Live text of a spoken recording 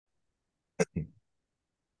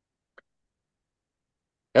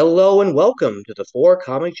Hello and welcome to the Four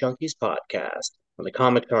Comic Junkies podcast. When the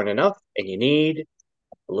comics aren't enough and you need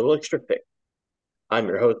a little extra fix. I'm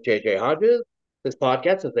your host, JJ Hodges. This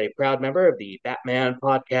podcast is a proud member of the Batman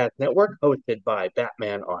Podcast Network, hosted by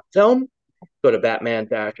Batman on Film. Go to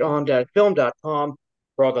batman-on-film.com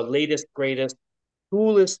for all the latest, greatest,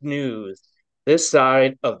 coolest news this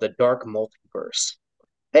side of the dark multiverse.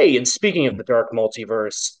 Hey, and speaking of the dark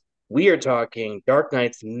multiverse, we are talking Dark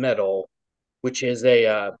Knight's Metal, which is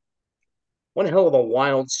a one hell of a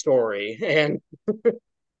wild story. And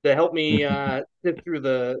to help me sit through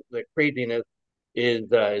the craziness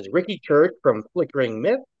is Ricky Church from Flickering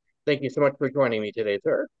Myth. Thank you so much for joining me today,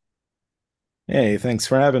 sir. Hey, thanks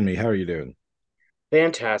for having me. How are you doing?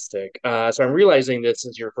 Fantastic. So I'm realizing this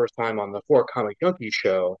is your first time on the Four Comic Junkies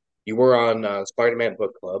show. You were on Spider-Man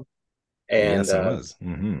Book Club, and Yes, I was.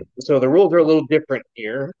 so the rules are a little different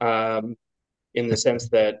here, in the sense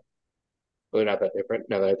that well, they're not that different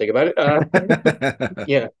now that I think about it.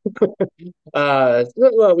 Yeah,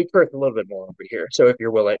 well, we curse a little bit more over here. So if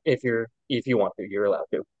you're willing, if you want to, you're allowed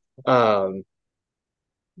to.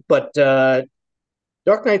 But Dark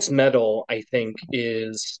Knight's Metal, I think,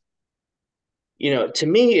 is to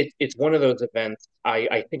me, it's one of those events.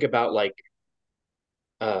 I think about like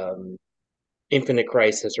um, Infinite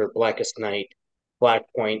Crisis or Blackest Night,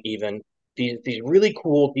 Flashpoint, even these really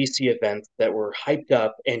cool DC events that were hyped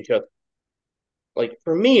up and just like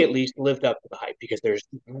for me at least lived up to the hype because there's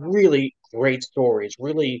really great stories,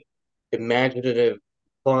 really imaginative,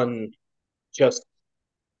 fun, just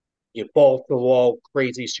ball to the wall,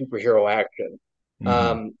 crazy superhero action.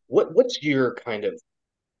 hmm What's your kind of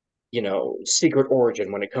secret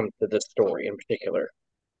origin when it comes to this story in particular?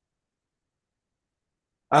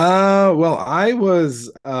 Well, I was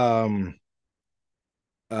in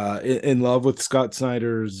love with Scott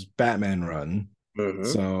Snyder's Batman run. Mm-hmm.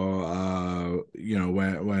 So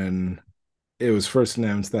when it was first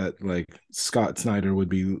announced that like Scott Snyder would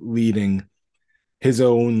be leading his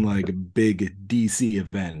own like big DC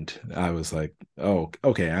event, I was like, oh,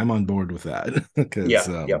 okay, I'm on board with that because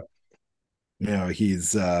Yeah, yeah.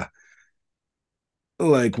 he's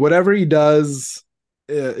like whatever he does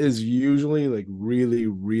is usually like really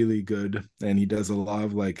really good, and he does a lot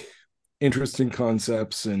of like interesting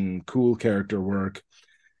concepts and cool character work.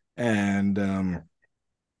 And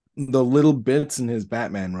the little bits in his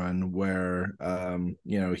Batman run where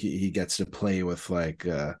he gets to play with like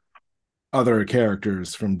other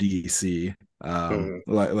characters from DC.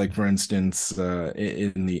 Mm-hmm. Like for instance,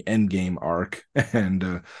 in the Endgame arc,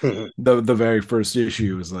 and Mm-hmm. the very first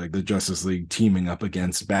issue is like the Justice League teaming up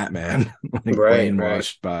against Batman, like Right, right.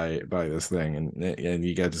 brainwashed by this thing, and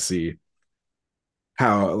you get to see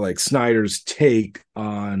how like Snyder's take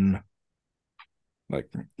on like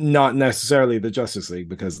not necessarily the Justice League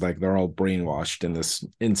because like they're all brainwashed in this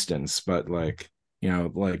instance, but like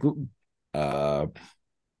like uh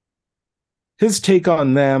his take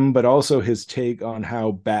on them, but also his take on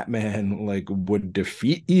how Batman like would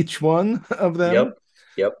defeat each one of Yep, them.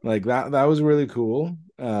 yep. Like that was really cool.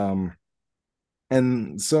 And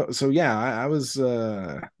so yeah, I was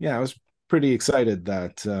pretty excited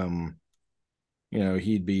that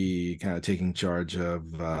he'd be kind of taking charge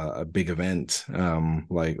of a big event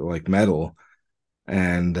like Metal,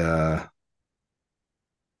 and that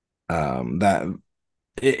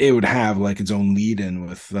it would have like its own lead in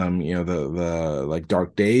with the like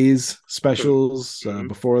Dark Days specials Mm-hmm.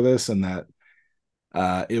 before this, and that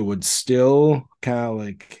it would still kind of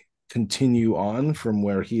like continue on from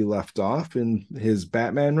where he left off in his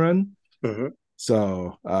Batman run. Mm-hmm.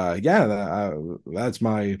 So yeah, that's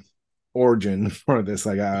my origin for this.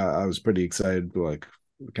 Like I was pretty excited, like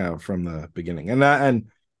kind of from the beginning, and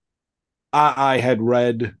I had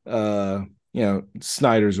read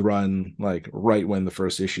Snyder's run like right when the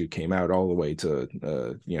first issue came out, all the way to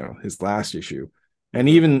his last issue, and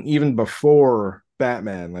Mm-hmm. even before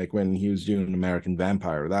Batman, like when he was doing American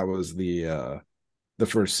Vampire, that was the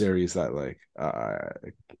first series that like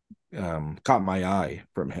caught my eye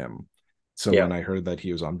from him. So Yeah. when I heard that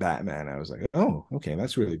he was on Batman, I was like, oh, okay,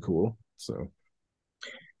 that's really cool. So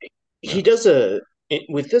He yeah, does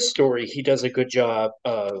with this story, he does a good job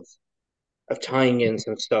of tying in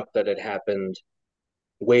some stuff that had happened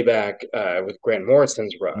way back with Grant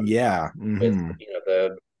Morrison's run yeah, with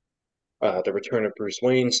the return of Bruce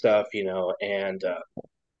Wayne stuff, and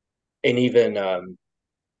even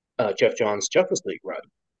Jeff Johns' Justice League run,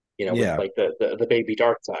 with yeah, like the baby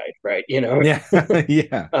Dark Side, right? yeah,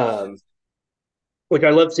 yeah, Which I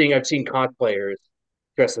love seeing. I've seen cosplayers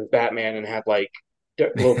dressed as Batman and have like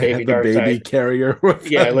little baby The dark side. baby carrier with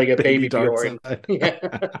Yeah, a like a baby baby dark Bjorn. side. Yeah.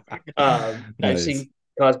 I've Nice. seen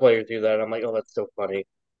cosplayers do that. I'm like, oh, that's so funny.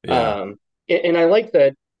 Yeah. Um, and I like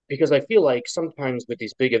that because I feel like sometimes with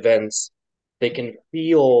these big events, they can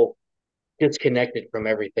feel disconnected from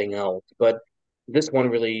everything else. But this one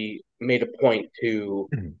really made a point to,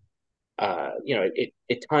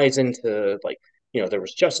 it ties into like, there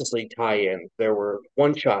was Justice League tie-ins, there were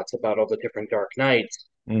one shots about all the different Dark Knights.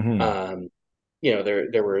 Hmm. Um,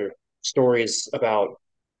 there were stories about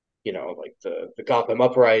like the Gotham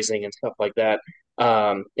Uprising and stuff like that.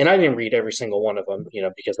 And I didn't read every single one of them,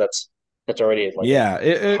 because that's already like Yeah,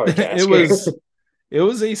 a hard it task.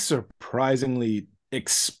 was a surprisingly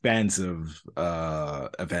expansive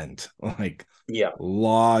event. Like Yeah,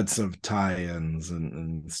 lots of tie-ins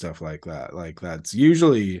and stuff like that. Like that's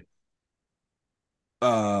usually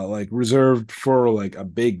like reserved for like a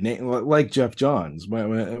big name like Jeff Johns.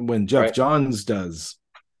 When Jeff right. Johns does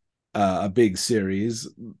a big series,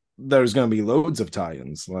 there's going to be loads of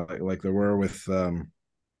tie-ins like there were with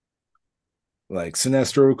like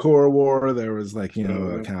Sinestro Core War. There was like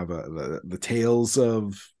Hmm. kind of the tales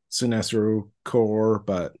of Sinestro Core,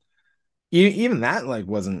 but even that like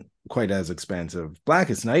wasn't quite as expansive.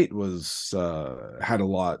 Blackest Night was had a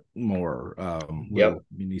lot more Yep. little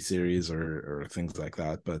mini series or things like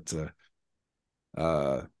that, but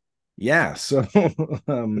uh yeah. So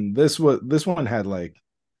this one had like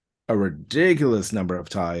a ridiculous number of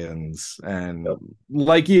tie-ins, and Yep.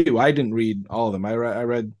 like you, I didn't read all of them. I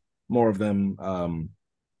read more of them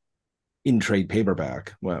in trade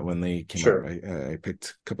paperback when they came out. Sure. I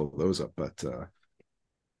picked a couple of those up, but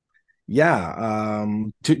yeah.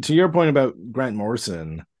 To your point about Grant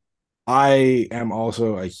Morrison, I am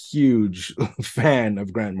also a huge fan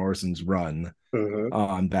of Grant Morrison's run Hmm.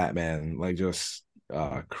 on Batman, like just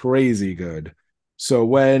crazy good. So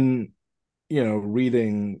when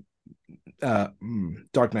reading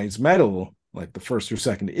Dark Knight's Metal, like the first or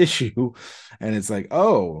second issue, and it's like,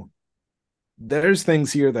 oh, there's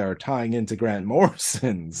things here that are tying into Grant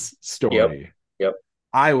Morrison's Yep. story. Yep.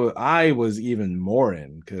 I was even more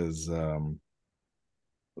in because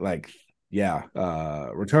like yeah,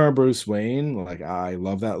 Return of Bruce Wayne, like I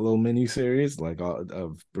love that little mini series like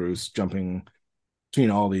of Bruce jumping between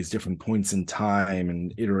all these different points in time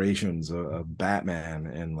and iterations of Batman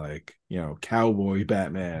and like cowboy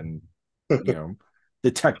Batman, you know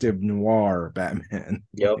detective noir Batman.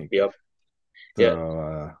 Yep. Like Yep. Yeah.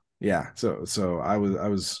 so yeah, so I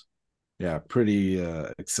was yeah pretty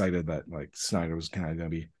excited that like Snyder was kind of going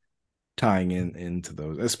to be tying into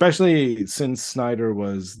those, especially since Snyder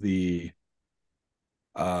was the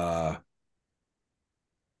uh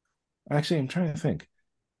actually I'm trying to think.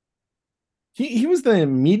 He was the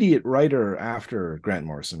immediate writer after Grant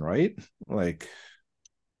Morrison, right? Like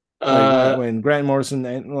when Uh, when Grant Morrison,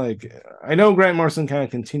 and like I know Grant Morrison kind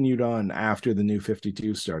of continued on after the New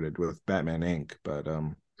 52 started with Batman Inc., but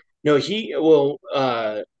no,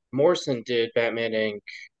 Morrison did Batman Inc.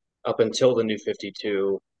 up until the New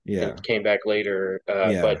 52 and yeah, came back later.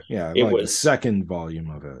 But yeah, it like the was, second volume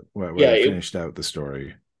of it where yeah, they finished out the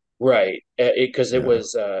story. right. Because Yeah,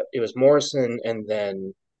 it was Morrison and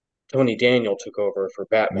then Tony Daniel took over for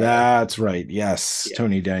Batman. that's right. Yes, Yeah.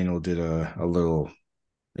 Tony Daniel did a little.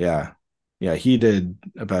 Yeah, yeah, he did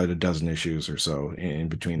about a dozen issues or so in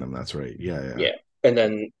between them. That's right. Yeah, yeah, Yeah. And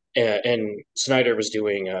then, and Snyder was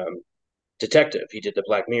doing Detective. He did the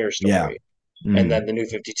Black Mirror yeah. story. And then Mm. the New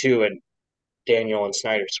 52 and Daniel and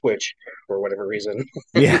Snyder switch for whatever reason.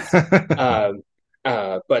 Yeah. um,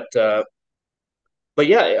 uh, but uh, but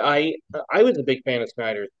yeah, I was a big fan of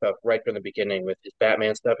Snyder's stuff right from the beginning with his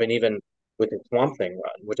Batman stuff, and even with his Swamp Thing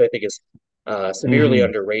run, which I think is severely Hmm.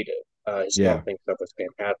 underrated. His Yeah. Swamp Thing stuff was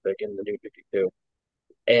fantastic in the New 52,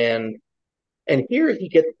 and here he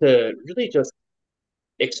gets to really just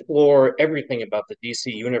explore everything about the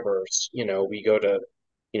DC universe. We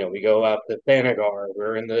go out to Thanagar.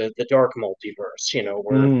 We're in the dark multiverse.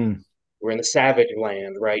 Mm. We're in the Savage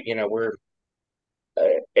Land, right? We're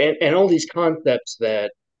and all these concepts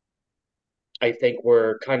that I think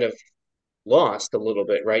were kind of lost a little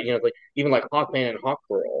bit, right? Like even like Hawkman and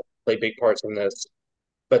Hawkgirl play big parts in this,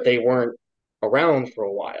 but they weren't around for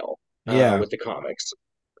a while Yeah. with the comics.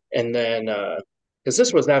 And then because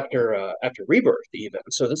this was after Rebirth even,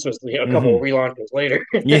 so this was a couple of Hmm. relaunches later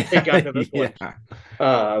they Yeah. got to this one. Yeah.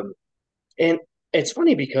 Um, and it's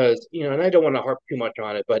funny because and I don't want to harp too much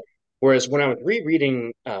on it, but whereas when I was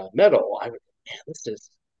rereading Metal, I was, man, this is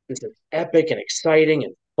epic and exciting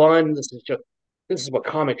and fun. This is what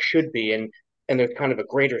comics should be, and there's kind of a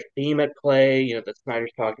greater theme at play, that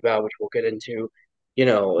Snyder's talked about, which we'll get into,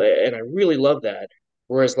 and I really love that.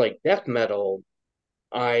 Whereas like Death Metal,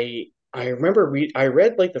 I remember I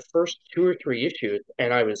read like the first two or three issues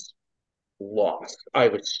and I was lost. I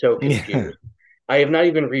was so Yeah, confused. I have not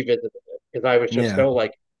even revisited it because I was just yeah, so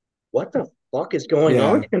like, what the fuck is going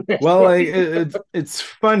on yeah. in this Well, like place? it's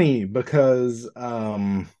funny because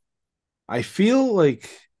I feel like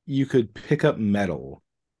you could pick up Metal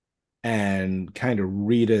and kind of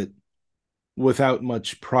read it without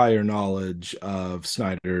much prior knowledge of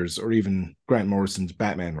Snyder's or even Grant Morrison's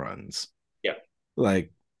Batman runs. Yeah,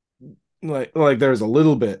 Like like there's a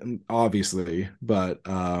little bit obviously, but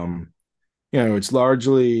it's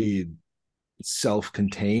largely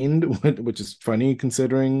self-contained, which is funny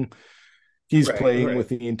considering he's right, playing right, with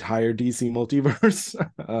the entire DC multiverse.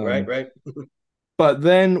 right, right. But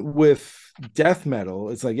then with death metal,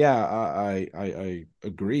 it's like, yeah, I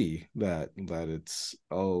agree that it's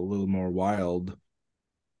a little more wild.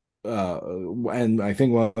 And I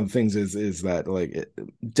think one of the things is that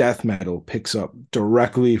death metal picks up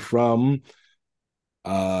directly from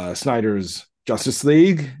Snyder's Justice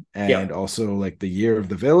League and Yep, also like the Year of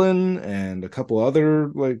the Villain and a couple other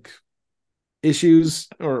like issues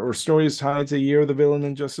or stories tied to Year of the Villain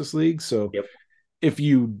and Justice League. So yep, if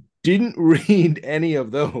you didn't read any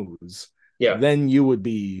of those, yeah, then you would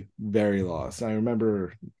be very lost. I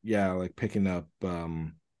remember, yeah, like picking up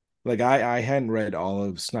like I hadn't read all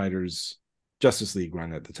of Snyder's Justice League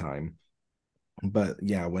run at the time. But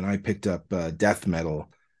yeah, when I picked up Death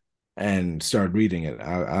Metal and started reading it,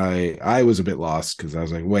 I was a bit lost because I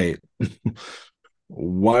was like, wait,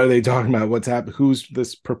 what are they talking about? What's happening? Who's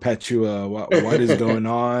this Perpetua? What is going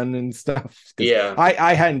on and stuff? Because yeah,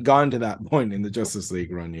 I hadn't gone to that point in the Justice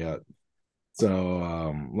League run yet.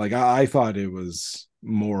 So like I thought it was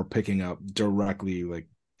more picking up directly like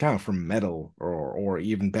kind of from Metal or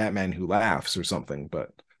even Batman Who Laughs or something.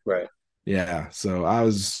 But right. yeah, so I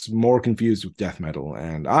was more confused with Death Metal,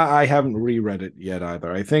 and I haven't reread it yet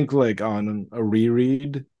either. I think like on a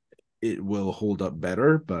reread it will hold up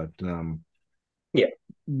better, but Yeah,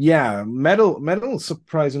 yeah, metal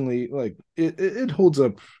surprisingly like it holds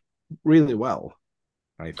up really well,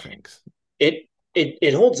 I think. it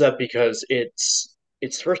it holds up because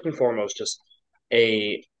it's first and foremost just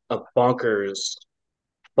a bonkers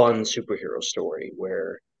fun superhero story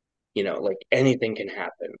where like anything can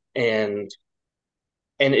happen, and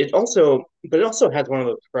it also has one of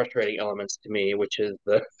those frustrating elements to me, which is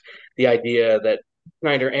the idea that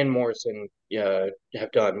Snyder and Morrison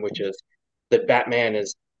have done, which is that Batman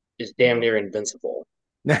is damn near invincible,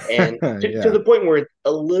 and to Yeah. the point where it's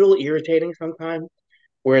a little irritating sometimes,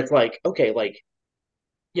 where it's like, okay, like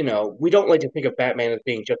we don't like to think of Batman as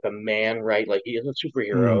being just a man, right? Like he is a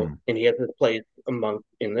superhero Mm, and he has his place among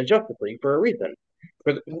in the Justice League for a reason,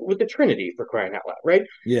 with the Trinity for crying out loud, right?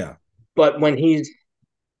 yeah. But when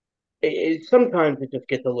sometimes it just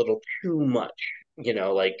gets a little too much,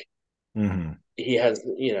 like Hmm. he has,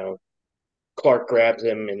 Clark grabs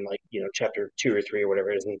him in like, chapter two or three or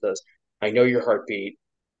whatever it is and says, I know your heartbeat.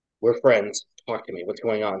 We're friends. Talk to me. What's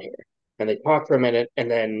going on here? And they talk for a minute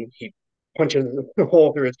and then he punches a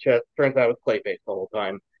hole through his chest. Turns out it's Clayface the whole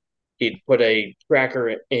time. He'd put a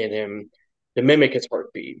tracker in him to mimic his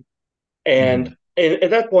heartbeat. And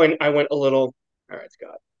at that point, I went a little, all right,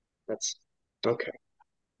 Scott, that's okay.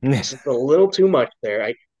 Hmm. It's just a little too much there.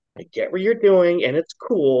 I get what you're doing, and it's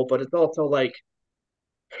cool, but it's also like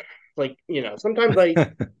sometimes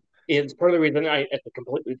it's part of the reason it's a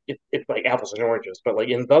completely it's like apples and oranges, but like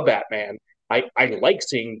in the Batman, I like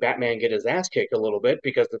seeing Batman get his ass kicked a little bit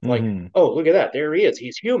because it's like, Hmm. oh, look at that, there he is,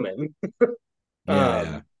 he's human. Yeah,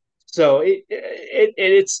 yeah. So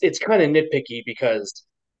it's kind of nitpicky because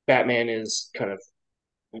Batman is kind of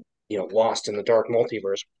lost in the dark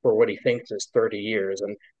multiverse for what he thinks is 30 years,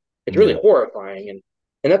 and it's really Yeah. horrifying.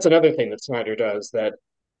 And that's another thing that Snyder does that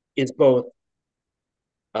is both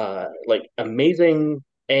like amazing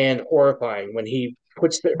and horrifying when he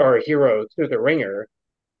puts our heroes through the ringer.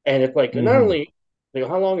 And it's like not Hmm. only like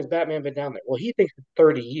how long has Batman been down there? Well, he thinks it's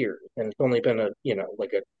 30 years, and it's only been a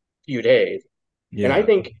like a few days. And I Yeah.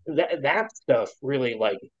 think that stuff really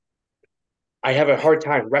like I have a hard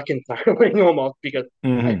time reconciling almost because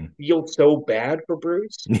I Hmm. feel so bad for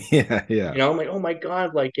Bruce. Yeah, yeah. I'm like, oh my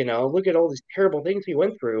God, like, look at all these terrible things he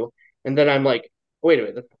went through. And then I'm like, wait a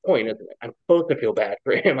minute, that's the point, isn't it? I'm supposed to feel bad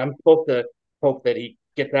for him. I'm supposed to hope that he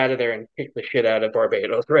gets out of there and kicks the shit out of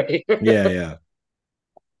Barbados, right? Yeah, yeah.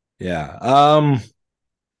 Yeah.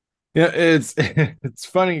 Yeah, it's it's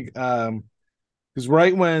funny because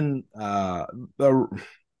right when the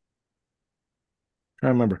I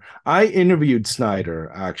remember I interviewed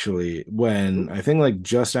Snyder actually when I think like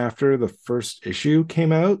just after the first issue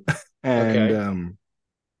came out and Okay.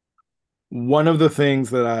 one of the things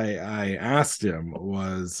that I asked him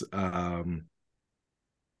was like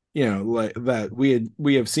that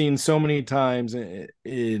we have seen so many times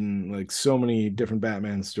in like so many different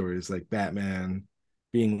Batman stories, like Batman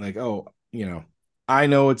being like, oh, I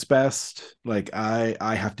know it's best, like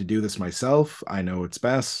I have to do this myself, I know it's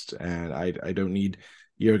best, and I don't need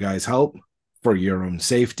your guys help for your own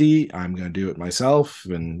safety, I'm going to do it myself,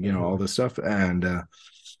 and all Mhm. this stuff. And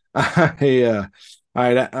I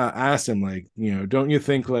I asked him, like, don't you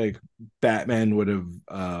think like Batman would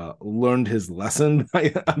have learned his lesson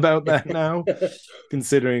about that now,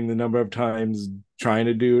 considering the number of times trying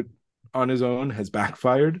to do it on his own has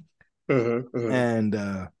backfired. Mhm,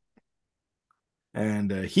 mhm.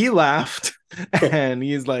 And he laughed and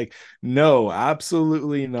he's like, no,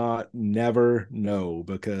 absolutely not, never, no,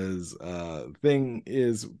 because thing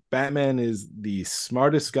is, Batman is the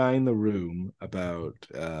smartest guy in the room about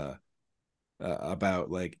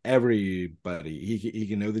like everybody. He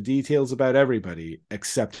can know the details about everybody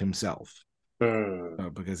except himself,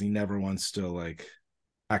 Mm. because he never wants to like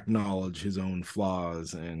acknowledge his own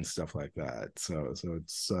flaws and stuff like that. So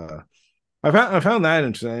it's I found that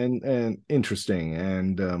interesting,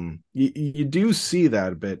 and you do see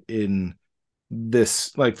that a bit in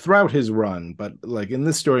this, like throughout his run, but like in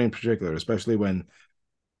this story in particular, especially when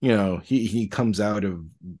he comes out of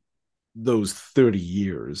those 30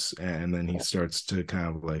 years and then he starts to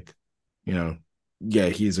kind of like, you know yeah,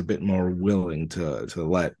 he's a bit more willing to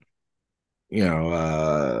let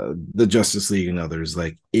the Justice League and others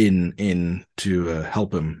like in to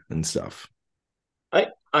help him and stuff.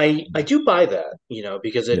 I do buy that,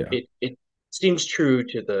 because it Yeah. it it seems true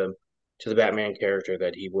to the Batman character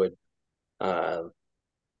that he would uh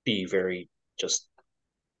be very just,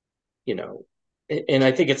 you know, and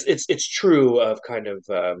I think it's true of kind of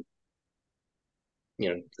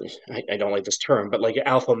I don't like this term, but like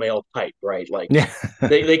alpha male type, right? Like Yeah.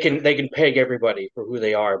 they can peg everybody for who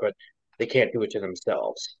they are, but they can't do it to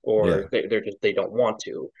themselves, or Yeah. they don't want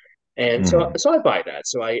to. And so Hmm. so I buy that.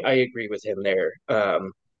 So I agree with him there.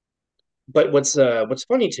 But what's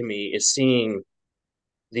funny to me is seeing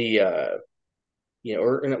the or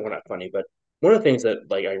well, not funny, but one of the things that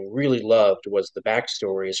like I really loved was the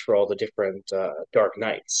backstories for all the different Dark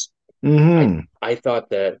Knights. I Hmm. I thought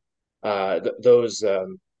that those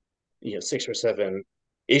 6 or 7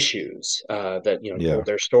 issues that told Yeah.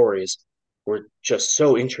 their stories were just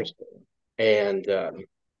so interesting, and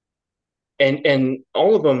and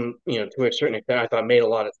all of them, to a certain extent, I thought made a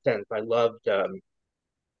lot of sense. I loved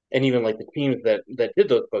and even like the teams that did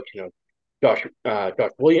those books, Joshua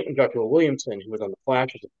Williamson, who was on the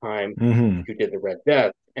Flash at the time, Hmm. who did the Red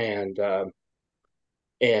Death, and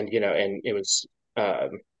it was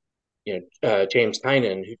James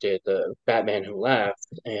Tynion who did the Batman Who Laughed,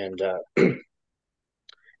 and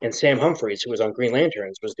Sam Humphries, who was on Green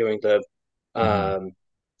Lanterns, was doing the Hmm. um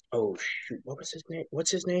oh shoot, what was his name?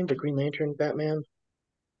 What's his name? The Green Lantern Batman.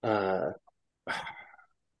 Uh,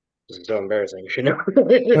 this is so embarrassing. You should know.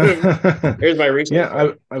 Here's my research Yeah,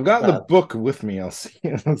 note. I've got the Uh, book with me. I'll see.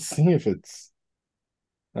 Let's see if it's.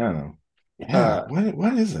 I don't know. Yeah. uh,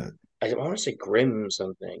 What is it? I want to say Grimm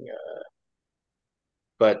something,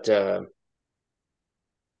 but uh,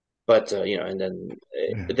 and then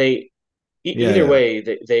Yeah. they Yeah. either Yeah.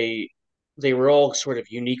 way they were all sort of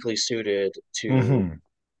uniquely suited to Hmm.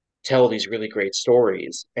 tell these really great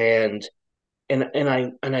stories, and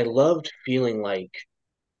I loved feeling like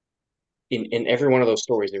in every one of those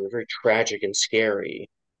stories they were very tragic and scary,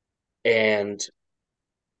 and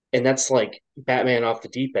that's like Batman off the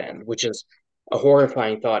deep end, which is a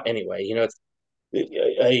horrifying thought anyway. It's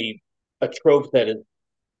a trope that is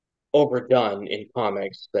overdone in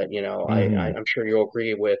comics that Hmm. I'm sure you'll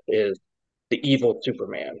agree with is the evil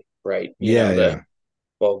Superman, right? Yeah. The Yeah.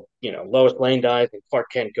 well, Lois Lane dies and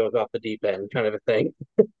Clark Kent goes off the deep end kind of a thing,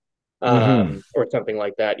 Hmm. or something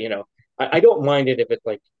like that. I don't mind it if it's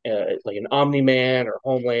like an Omni Man or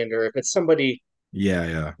Homelander, if it's somebody Yeah.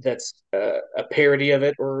 Yeah. that's a parody of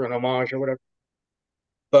it or an homage or whatever.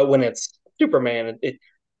 But when it's Superman, it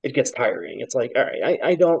gets tiring. It's like, all right,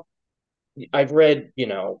 I don't. I've read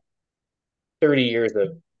 30 years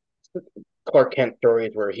of Clark Kent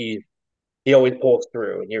stories where he always pulls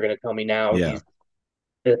through, and you're going to tell me now Yeah.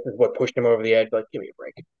 this is what pushed him over the edge. Like, give me a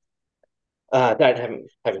break. That having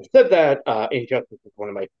said that, Injustice is one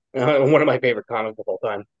of my favorite comics of all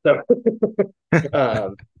time. So,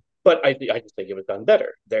 um, but I just think it was done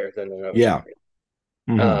better there than in other Yeah. stories.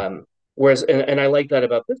 Hmm. Whereas, and I like that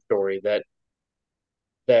about this story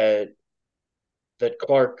that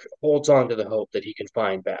Clark holds on to the hope that he can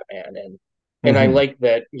find Batman, and I Hmm. like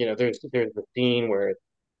that there's the scene where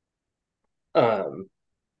um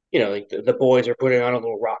like the boys are putting on a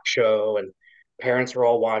little rock show and parents are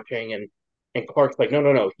all watching and Clark's like, no,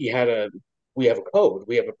 no, no, we have a code,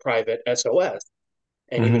 we have a private SOS,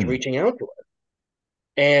 and he was Hmm. reaching out to us.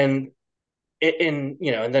 And and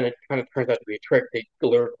then it kind of turns out to be a trick. They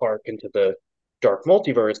lure Clark into the dark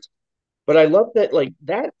multiverse. But I love that, like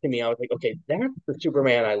that to me, I was like, okay, that's the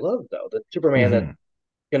Superman I love, though. The Superman that's Hmm.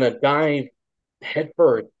 gonna dive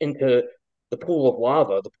headfirst into the pool of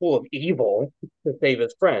lava, the pool of evil, to save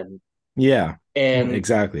his friend. Yeah, And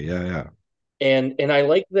exactly. Yeah, yeah. and I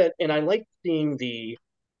like that, and I like seeing the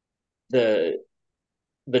the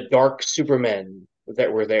dark Supermen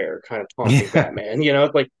that were there, kind of taunting Yeah. Batman.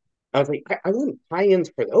 It's like I was like, I want tie-ins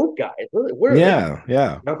for those guys. What are they doing? Yeah,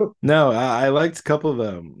 yeah. You No, I liked a couple of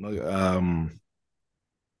them.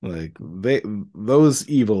 Like they those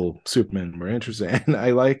evil Supermen were interesting. And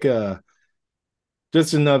I like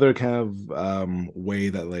just another kind of way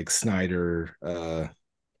that like Snyder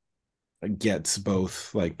gets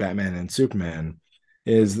both like Batman and Superman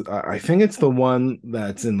is I think it's the one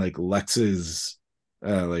that's in like Lex's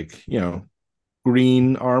like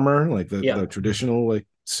green armor, like Yeah, the traditional like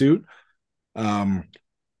suit. Um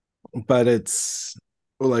but it's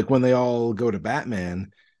like when they all go to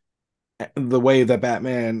Batman, the way that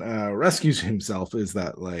Batman rescues himself is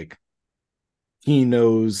that like he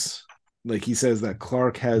knows, like he says that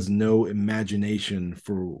Clark has no imagination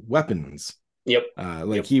for weapons. yep,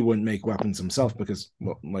 Like yep, he wouldn't make weapons himself because,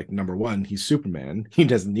 well, like number one, he's Superman. He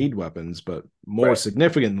doesn't need weapons, but more right,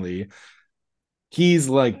 significantly, he's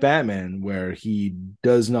like Batman, where he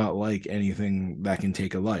does not like anything that can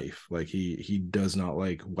take a life. Like he does not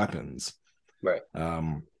like weapons. right.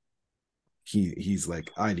 Um, he's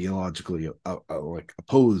like ideologically like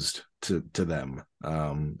opposed to them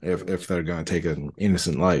Mhm. if they're going to take an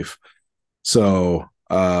innocent life, so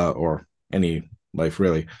or any life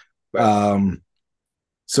really. Right. um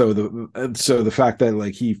so the fact that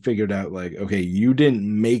like he figured out like, okay, you didn't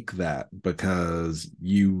make that because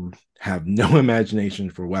you have no imagination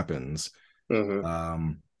for weapons. Hmm.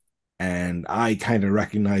 um and I kind of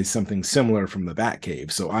recognize something similar from the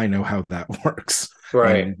Batcave, so I know how that works, and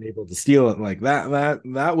Right. is able to steal it like that.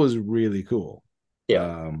 That was really cool. Yeah.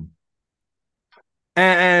 Um,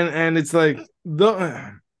 and it's like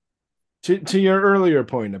the to your earlier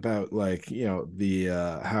point about like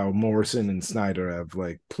the how Morrison and Snyder have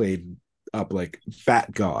like played up like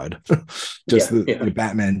Bat God, just Yeah. Yeah. the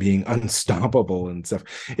Batman being unstoppable and stuff.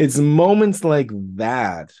 It's moments like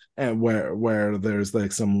that, and where there's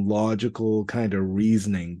like some logical kind of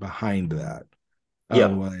reasoning behind that, of Yeah.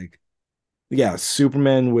 like, yeah,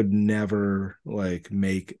 Superman would never like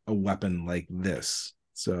make a weapon like this.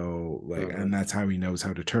 So like, Hmm. and that's how he knows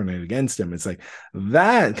how to turn it against him. It's like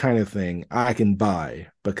that kind of thing I can buy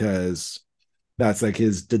because that's like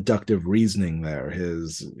his deductive reasoning there.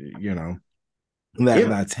 His, Yeah.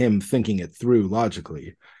 that's him thinking it through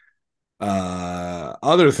logically.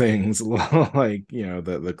 Other things like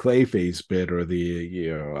the Clayface bit, or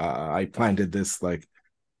the I planted this, like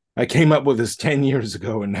I came up with this 10 years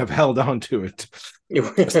ago and have held on to it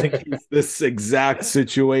just in case this exact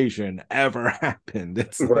situation ever happened.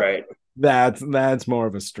 It's like Right. that's more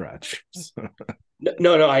of a stretch. So,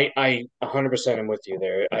 No, no, I 100% am with you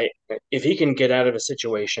there. If he can get out of a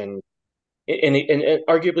situation, and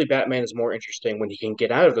arguably Batman is more interesting when he can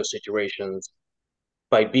get out of those situations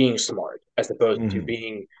by being smart as opposed to mhm.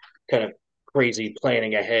 being kind of crazy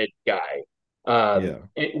planning ahead guy. Yeah.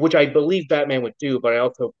 Which I believe Batman would do,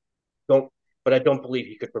 but don't, I don't believe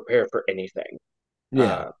he could prepare for anything. Yeah.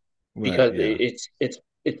 Uh, Right. because Yeah.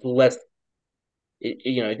 it's less,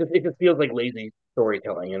 it just feels like lazy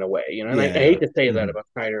storytelling in a way, and I Yeah. hate Yeah. to say that Mhm. about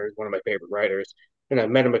Snyder, is one of my favorite writers, and I've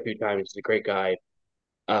met him a few times. He's a great guy.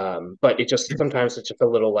 But it just sometimes it's just a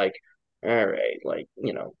little like, all right, like,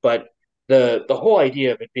 but the whole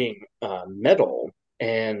idea of it being metal,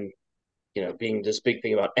 and being this big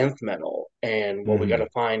thing about nth metal, and well, we got to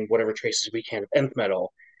Mhm. find whatever traces we can of nth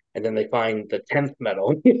metal, and then they find the 10th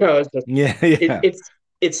metal. It's just Yeah. it, Yeah.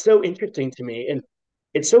 it's so interesting to me, and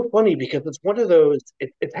it's so funny because it's one of those.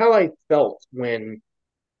 It's how I felt when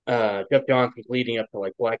Jeff Johnson's leading up to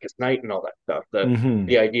like Blackest Night and all that stuff. The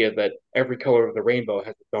Mhm. idea that every color of the rainbow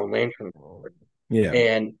has its own lantern cord, Yeah.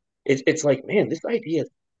 and it's like, man, this idea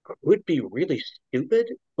could be really stupid,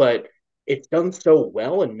 but it's done so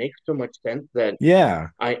well and makes so much sense that Yeah.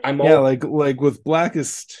 I'm Yeah, all like with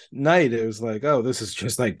Blackest Night, it was like, oh, this is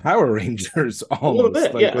just like Power Rangers a little almost,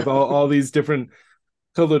 bit, like yeah. with all these different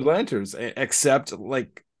colored lanterns, except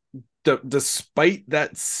like despite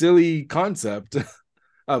that silly concept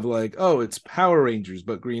of like, oh, it's Power Rangers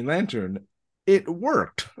but Green Lantern. it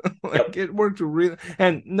worked. Yep. Like it worked really,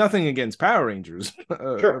 and nothing against Power Rangers,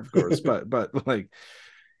 Sure. of course, but like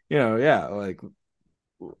yeah, like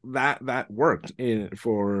that worked in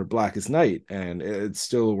for Blackest Night, and it's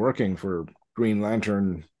still working for Green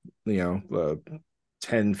Lantern.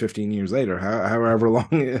 10-15 years later, however long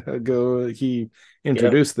ago he Yep.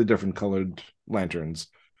 introduced the different colored lanterns.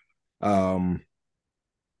 Um,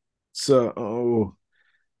 so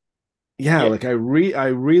yeah, Yeah. like I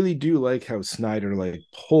really do like how Snyder like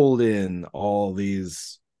pulled in all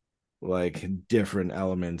these like different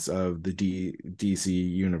elements of the DC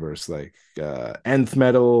universe, like nth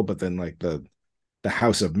metal, but then like the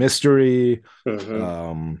House of Mystery, Hmm.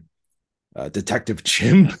 um Detective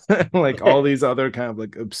Chimp, like all these other kind of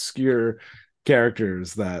like obscure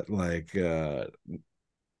characters that like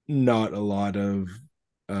not a lot of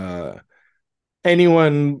uh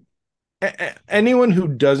anyone anyone who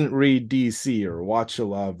doesn't read DC or watch a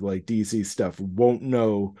lot of like DC stuff won't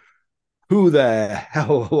know who the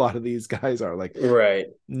hell a lot of these guys are. Like Right.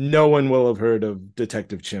 no one will have heard of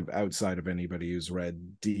Detective Chimp outside of anybody who's read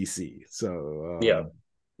DC. So Yeah.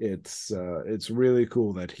 it's really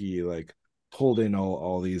cool that he like pulled in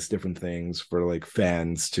all these different things for like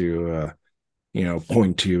fans to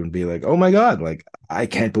point to and be like, oh my god, like I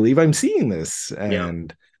can't believe I'm seeing this. Yeah.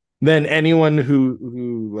 And then anyone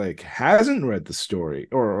who like hasn't read the story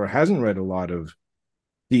or hasn't read a lot of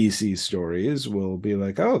DC stories will be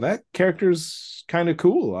like, oh, that character's kind of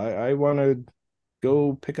cool. I want to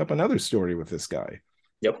go pick up another story with this guy.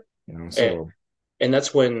 Yep. And, So and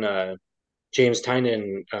that's when James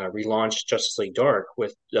Tynion relaunched Justice League Dark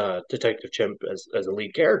with Detective Chimp as a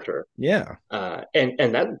lead character. yeah. And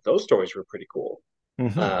that those stories were pretty cool.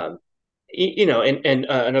 Mm-hmm. Um, and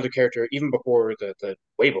another character even before the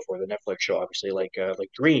way before the Netflix show, obviously like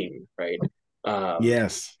Dream, right? Um,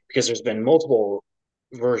 Yes. because there's been multiple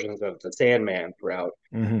versions of the Sandman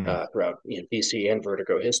Mm-hmm. throughout DC and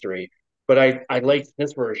Vertigo history. But I liked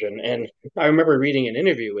this version, and I remember reading an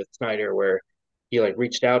interview with Snyder where he like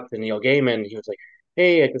reached out to Neil Gaiman. He was like,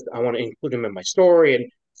 "Hey, I want to include him in my story," and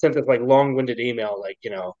sent this like long-winded email, like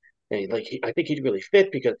and I think he'd really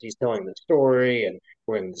fit because he's telling the story, and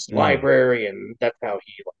we're in this Mm. library, and that's how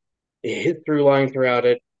his through line throughout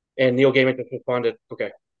it. And Neil Gaiman just responded,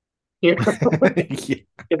 "Okay," you know,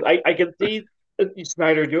 Yeah. I can see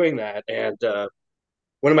Snyder doing that, and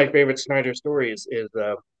one of my favorite Snyder stories is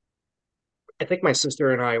I think my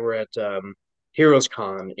sister and I were at Heroes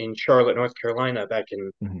Con in Charlotte, North Carolina back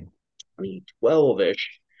in Mm-hmm.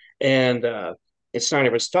 2012-ish. And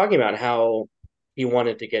Snyder was talking about how he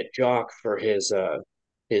wanted to get Jock for his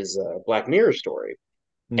Black Mirror story.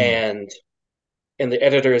 Mm-hmm. And the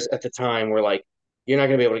editors at the time were like, "You're not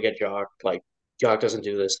gonna be able to get Jock. Like Jock doesn't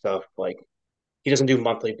do this stuff. Like he doesn't do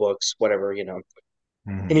monthly books, whatever." And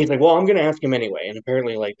Mm-hmm. he's like, "Well, I'm gonna ask him anyway." And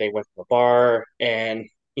apparently, like they went to the bar, and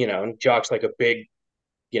and Jock's like a big,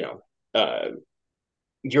 you know, uh,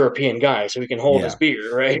 European guy, so he can hold his Yeah.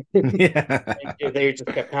 beer, right? Yeah. And they just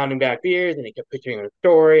kept pounding back beers, and he kept pitching a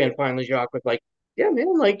story. And finally, Jacques was like, "Yeah,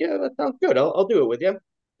 man, like, yeah, that sounds good. I'll do it with you."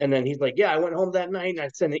 And then he's like, "Yeah, I went home that night and I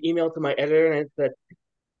sent an email to my editor and I said,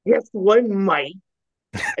 guess what, Mike?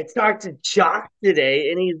 I talked to Jock today,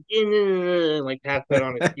 and he's in like passed that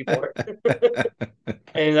on his keyboard."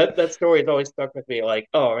 And that story has always stuck with me. Like,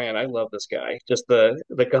 oh man, I love this guy. Just the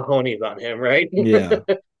cojones on him, right? Yeah.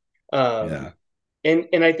 um, Yeah.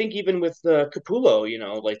 and I think even with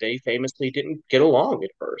Capullo, like they famously didn't get along at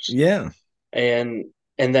first, Yeah. and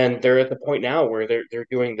then they're at the point now where they're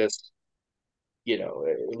doing this,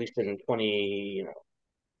 at least in 20,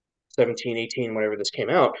 17, 18, whenever this came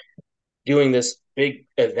out, doing this big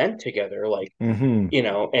event together, like Mm-hmm.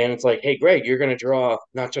 and it's like, hey, Greg, you're going to draw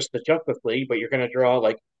not just the Justice League, but you're going to draw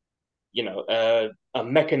like a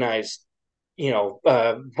mechanized Yeah.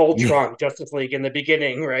 Voltron Justice League in the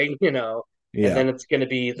beginning, right? And Yeah. then it's going to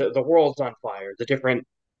be the world's on fire, the different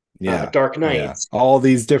Yeah. Dark Yeah. Knights. All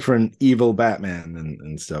these different evil Batman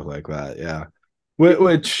and stuff like that. Yeah. Yep.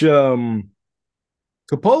 Which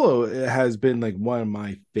Capullo has been like one of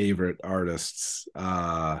my favorite artists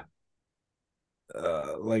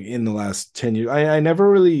like in the last 10 years. I never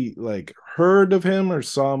really like heard of him or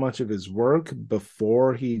saw much of his work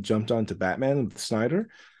before he jumped onto Batman with Snyder.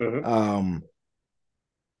 Hmm. Um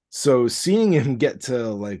so seeing him get to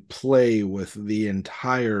like play with the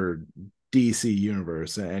entire DC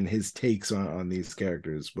universe and his takes on these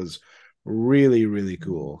characters was really really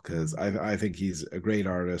cool because I think he's a great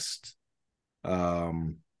artist.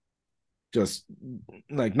 Um just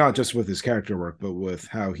like not just with his character work but with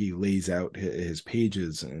how he lays out his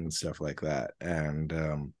pages and stuff like that. And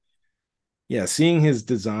yeah, seeing his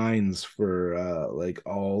designs for like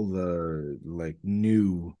all the like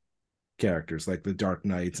new characters like the Dark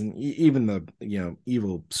Knights and even the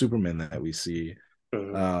evil Superman that we see,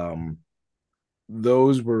 Mhm. um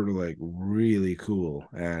those were like really cool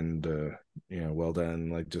and well done.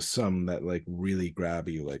 Like just some that like really grab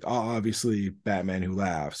you, like obviously Batman Who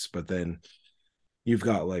Laughs, but then you've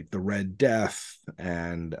got like the Red Death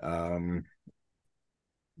and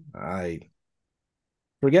I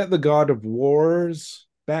forget the God of War's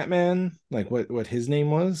Batman, like what his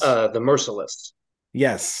name was. The Merciless.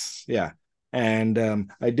 Yes, yeah. And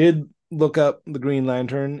I did look up the Green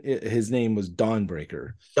Lantern. His name was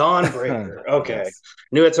Dawnbreaker. Dawnbreaker. Okay. Yes.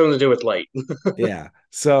 Knew it had something to do with light. Yeah.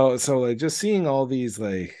 So like just seeing all these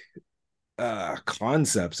like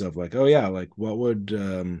concepts of like, oh yeah, like what would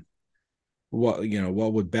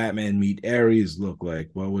Batman meet Ares look like?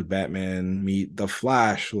 What would Batman meet the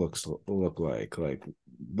Flash look like? Like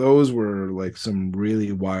those were like some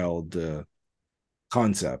really wild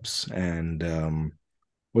concepts and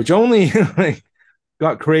which only like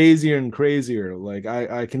got crazier and crazier. Like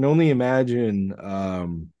I can only imagine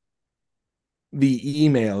the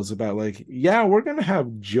emails about like, yeah, we're gonna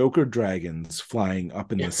have Joker dragons flying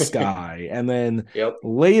up in the sky, and then Yep.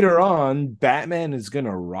 later on, Batman is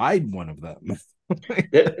gonna ride one of them.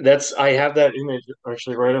 That's I have that image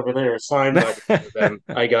actually right over there, signed by the two of them.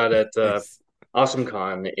 I got at Nice,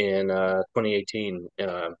 AwesomeCon in 2018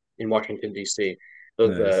 in Washington D.C.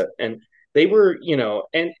 Those nice, and they were,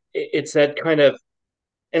 and it's that kind of,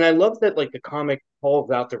 and I love that like the comic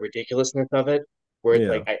calls out the ridiculousness of it, where it's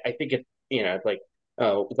like yeah, I think it's it's like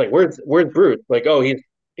it's like where's Bruce? Like, oh,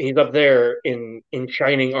 he's up there in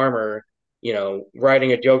shining armor,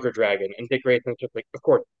 riding a Joker dragon, and Dick Grayson's just like, of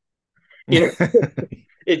course, you know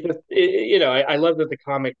it just I love that the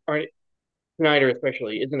comic aren't Snyder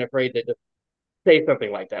especially isn't afraid to just say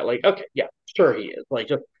something like that. Like, okay, yeah, sure he is. Like,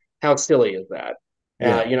 just how silly is that?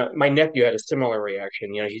 yeah. My nephew had a similar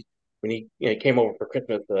reaction. He when he came over for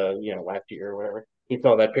Christmas, last year or whatever. He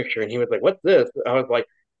saw that picture and he was like, "What's this?" I was like,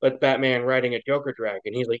 "That's Batman riding a Joker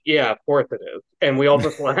dragon." He's like, "Yeah, of course it is," and we all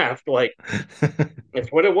just laughed. Like,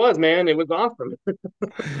 it's what it was, man. It was awesome.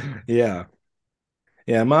 Yeah,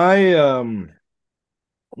 yeah. My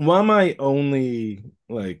one of my only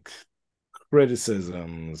like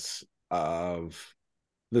criticisms of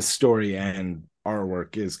the story and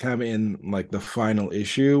artwork is kind of in like the final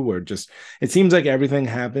issue where just it seems like everything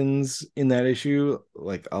happens in that issue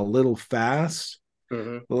like a little fast.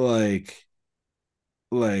 Hmm. Like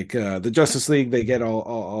the Justice League, they get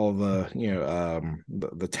all the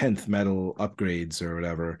the 10th metal upgrades or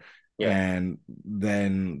whatever, Yeah, and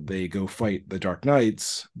then they go fight the Dark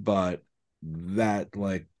Knights, but that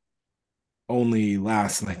like only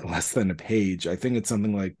lasts like less than a page. I think it's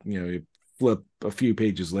something like, you flip a few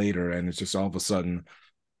pages later and it's just all of a sudden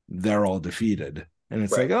they're all defeated. And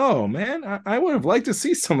it's like, right. oh man, I would have liked to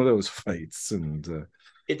see some of those fights and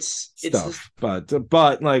It's this. stuff. But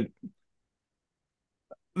like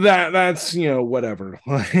that's whatever.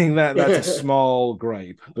 Like that's a small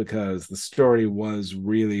gripe because the story was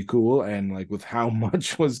really cool and like with how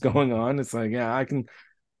much was going on, it's like, yeah,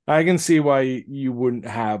 I can see why you wouldn't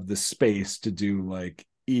have the space to do like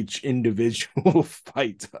each individual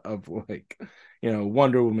fight of like,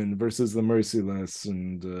 Wonder Woman versus the Merciless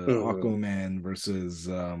and Mhm. Aquaman versus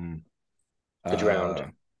The Drowned. uh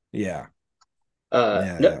yeah,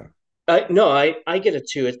 No, yeah, no, I get it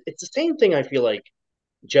too. It's the same thing. I feel like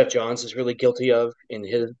Jeff Johns is really guilty of in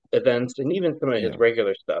his events and even some of his yeah,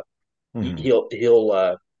 regular stuff. He- yeah. He'll he'll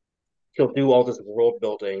uh, he'll do all this world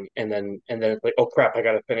building and then it's like, oh crap, I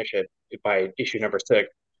got to finish it by issue number 6,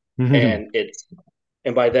 Hmm. and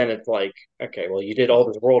and by then it's like, okay, well you did all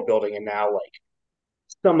this world building and now like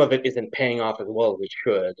some of it isn't paying off as well as it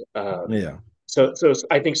should. Yeah, So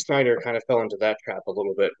I think Snyder kind of fell into that trap a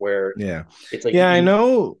little bit where yeah, it's like yeah. I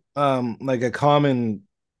know like a common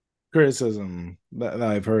criticism that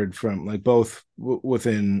I've heard from like both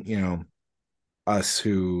within us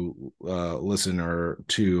who listen or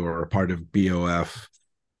to or are part of BOF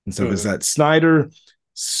and stuff is Mhm, that Snyder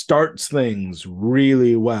starts things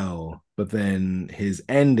really well, but then his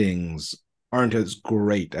endings aren't as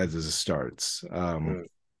great as his starts, mhm,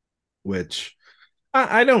 which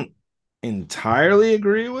I don't entirely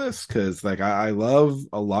agree with because like I love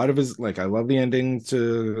a lot of his like I love the ending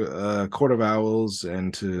to Court of Owls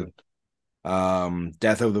and mhm. to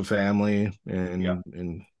Death of the Family Yeah,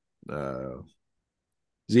 and uh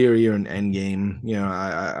Zero Year and Endgame.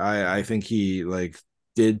 I think he like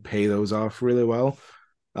did pay those off really well.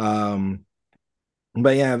 Um,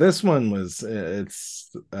 but yeah, this one was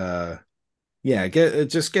it's yeah, it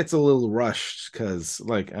just gets a little rushed because,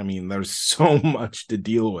 like, I mean, there's so much to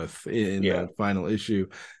deal with in Yeah, that final issue,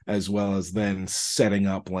 as well as then setting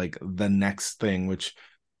up like the next thing, which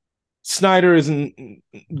Snyder isn't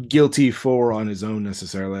guilty for on his own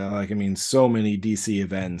necessarily. Like, I mean, so many DC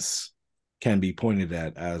events can be pointed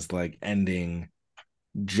at as like ending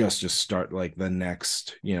just to start like the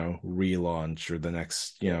next, relaunch or the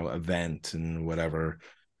next, yeah, event and whatever.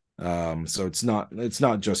 So it's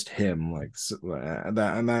not just him, like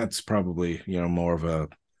that, and that's probably more of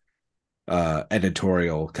a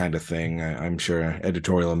editorial kind of thing. I'm sure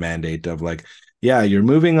editorial mandate of like, yeah, you're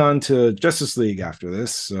moving on to Justice League after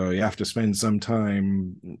this, so you have to spend some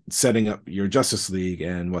time setting up your Justice League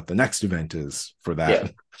and what the next event is for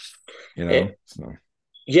that. yeah. It, So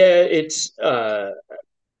yeah, it's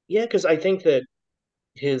yeah, because I think that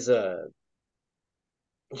his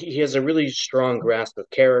he has a really strong grasp of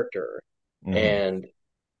character, mhm. and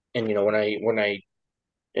when I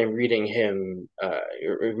am reading him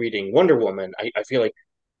or reading Wonder Woman, I feel like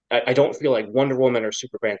I don't feel like Wonder Woman or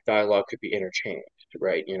Superman's dialogue could be interchanged,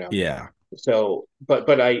 right? Yeah, So,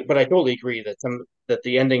 but I totally agree that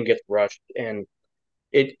the ending gets rushed, and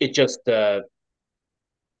it just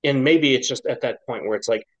and maybe it's just at that point where it's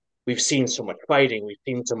like we've seen so much fighting, we've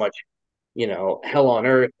seen so much, hell on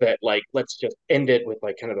earth that like let's just end it with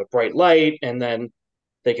like kind of a bright light, and then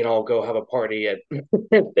they can all go have a party at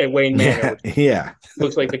at Wayne Manor, yeah, which yeah.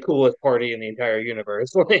 looks like the coolest party in the entire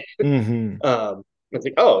universe. Like, Hmm. um, it's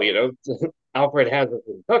like, oh, Alfred has us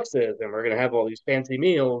in tuxes, and we're gonna have all these fancy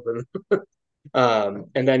meals, and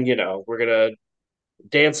then we're gonna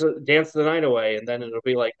dance the night away, and then it'll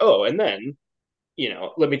be like, oh, and then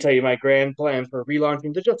let me tell you my grand plan for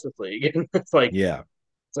relaunching the Justice League. And Yeah,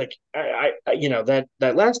 it's like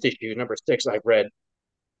that last issue, number 6, I've read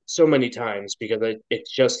so many times because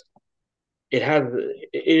it's just it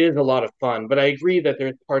is a lot of fun. But I agree that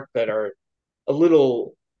there's parts that are a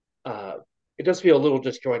little uh it does feel a little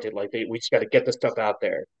disjointed, like we just got to get the stuff out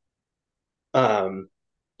there. Um,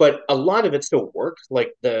 but a lot of it still works,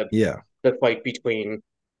 like yeah. the fight between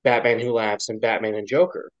Batman Who Laughs and Batman and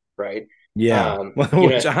Joker, right? Yeah, Um, you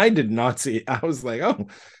which know, I did not see. I was like, oh,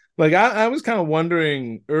 like I was kind of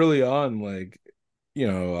wondering early on, like,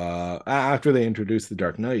 after they introduced the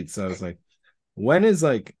Dark Knights, I was like, when is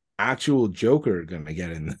like actual Joker gonna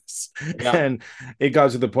get in this? yeah, And it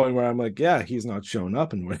got to the point where I'm like, yeah, he's not showing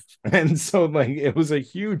up and with, and so like it was a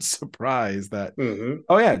huge surprise that, hmm,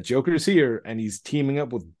 oh yeah, Joker's here and he's teaming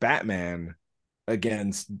up with Batman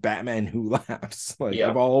against Batman Who Laughs, like yeah.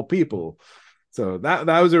 of all people. So that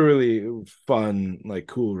was a really fun, like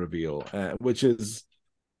cool reveal, which is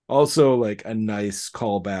also like a nice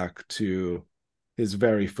callback to his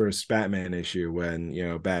very first Batman issue when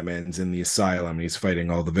Batman's in the asylum, he's fighting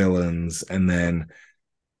all the villains, and then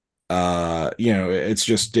it's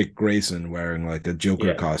just Dick Grayson wearing like a Joker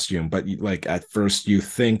Yeah, costume, but like at first you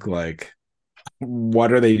think like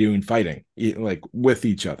what are they doing fighting like with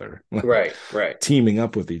each other, like right, right. teaming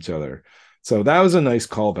up with each other. So that was a nice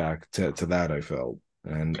callback to that, I felt.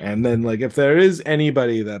 And then like if there is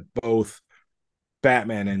anybody that both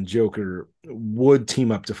Batman and Joker would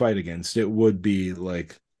team up to fight against, it would be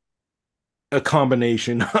like a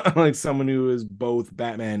combination like someone who is both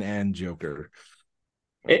Batman and Joker.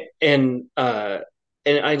 And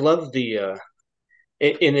and I love the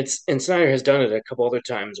and Snyder has done it a couple other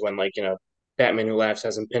times when like Batman Who Laughs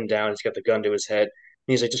has him pinned down, he's got the gun to his head, and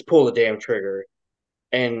he's like, just pull the damn trigger,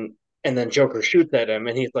 and then Joker shoots at him,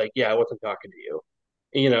 and he's like, yeah, I wasn't talking to you.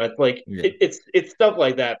 It's like Yeah, it's stuff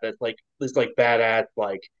like that that's like this like badass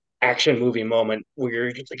like action movie moment where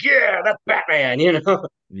you're just like, yeah, that's Batman,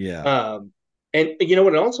 yeah, Um, and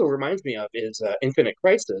what it also reminds me of is Infinite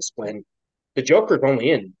Crisis when the Joker's only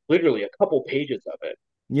in literally a couple pages of it,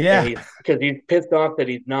 and yeah, he's pissed off that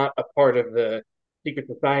he's not a part of the secret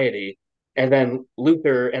society, and then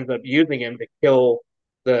Luthor ends up using him to kill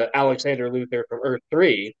the Alexander Luthor from Earth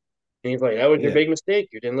 3, and he's like, "That was your yeah, big mistake.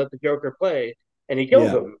 You didn't let the Joker play." And he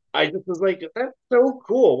kills yeah. him. I just was like, "That's so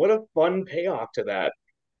cool! What a fun payoff to that."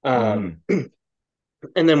 Um, Hmm.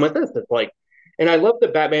 and then with this, it's like, and I love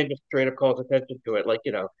that Batman just straight up calls attention to it. Like,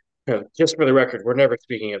 just for the record, we're never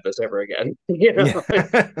speaking of this ever again. Yeah.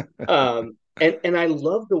 And I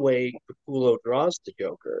love the way Capullo draws the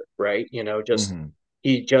Joker, right? Hmm.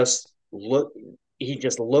 He just look he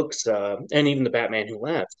just looks and even the Batman Who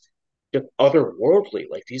Laughs, just otherworldly.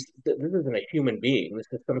 Like this isn't a human being. This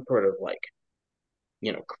is some sort of like,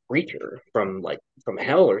 creature from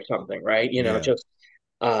hell or something, right? Yeah. Just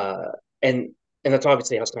uh and that's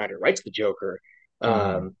obviously how Snyder writes the Joker.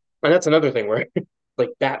 Hmm. And that's another thing where like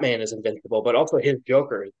Batman is invincible, but also his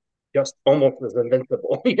Joker. just almost as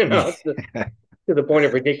invincible, to the point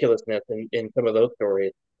of ridiculousness in some of those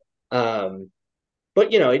stories. Um, but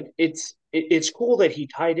it's cool that he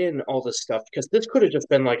tied in all this stuff because this could have just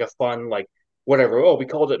been like a fun like whatever. Oh, we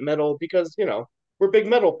called it metal because we're big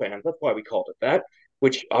metal fans. That's why we called it that,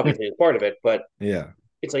 which obviously is part of it. But Yeah.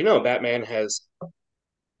 it's like no, Batman has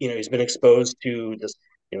he's been exposed to this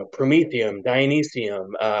promethium,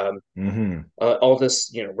 dionysium, Hmm. all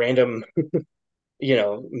this random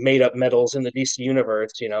made up metals in the DC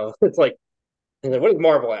universe. It's like what does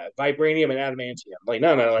Marvel have? Vibranium and adamantium. Like,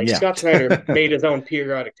 no, no, like Yeah. Scott Snyder made his own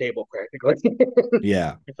periodic table practically.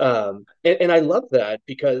 Yeah. And I love that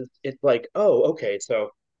because it's like, oh, okay, so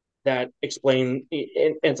that explain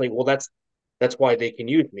and it's like, well, that's why they can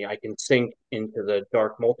use me. I can sink into the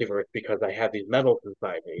dark multiverse because I have these metals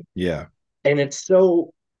inside me. Yeah. And it's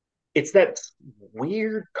that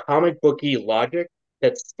weird comic booky logic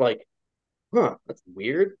that's like, huh, that's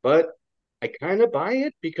weird, but I kind of buy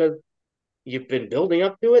it because you've been building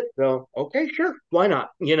up to it, so okay, sure, why not?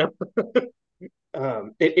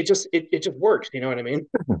 It just works. You know what I mean?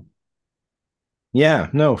 Yeah,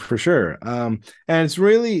 no, for sure. And it's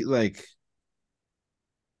really like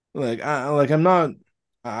I'm not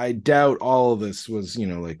I doubt all of this was,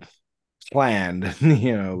 like planned,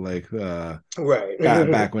 Right.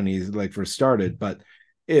 back when he's like first started, but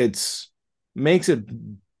it's makes it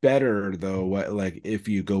better though what like if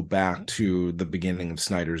you go back to the beginning of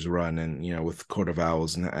Snyder's run and with Court of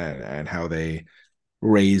Owls and how they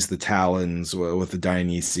raise the talons with the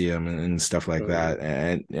Dionysium and stuff like Mhm.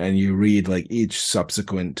 that and you read like each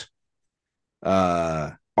subsequent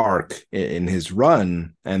arc in his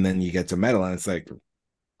run and then you get to metal and it's like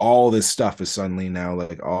all this stuff is suddenly now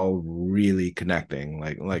like all really connecting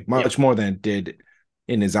like Yep. much more than it did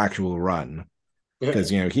in his actual run because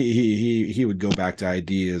he would go back to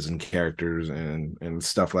ideas and characters and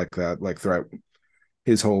stuff like that like throughout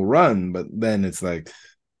his whole run but then it's like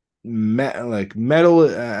like metal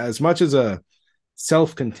as much as a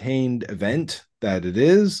self-contained event that it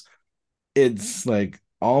is it's like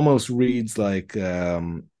almost reads like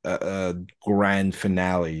a grand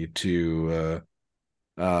finale to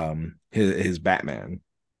his Batman.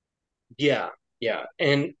 Yeah. Yeah.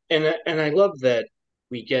 And I love that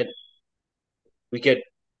we get we get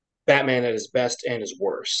Batman at his best and his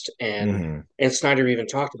worst. Hmm. And Snyder even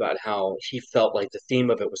talked about how he felt like the theme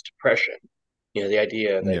of it was depression. The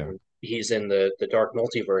idea that Yeah. he's in the dark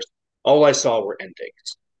multiverse. All I saw were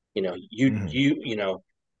endings. Hmm.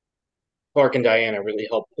 Clark and Diana really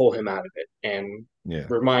help pull him out of it and Yeah.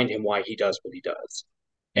 remind him why he does what he does.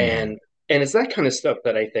 Hmm. And and it's that kind of stuff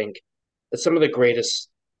that I think that some of the greatest,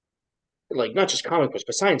 like not just comic books,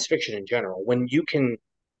 but science fiction in general, when you can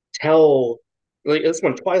tell, like that's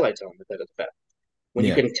when Twilight Zone is at its best. When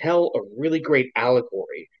you Yeah. can tell a really great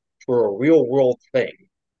allegory for a real world thing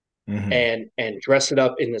Hmm. and dress it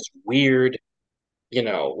up in this weird,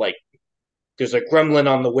 like there's a gremlin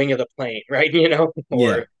on the wing of the plane, right? Yeah.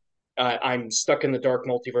 Or I'm stuck in the dark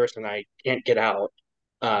multiverse and I can't get out.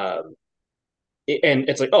 Um, and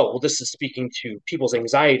it's like, oh, well, this is speaking to people's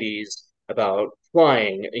anxieties about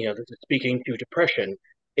flying. This is speaking to depression.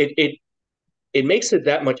 It it it makes it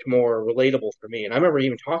that much more relatable for me. And I remember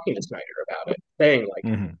even talking to Snyder about it, saying like,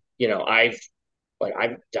 Hmm.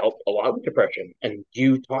 I've dealt a lot with depression, and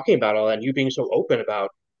you talking about all that, and you being so open about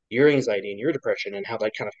your anxiety and your depression, and how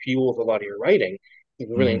that kind of fuels a lot of your writing, is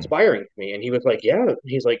really Hmm. inspiring to me. And he was like, "Yeah,"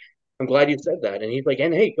 he's like, "I'm glad you said that." And he's like,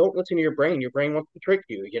 "And hey, don't listen to your brain. Your brain wants to trick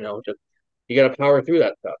you. Just you got to power through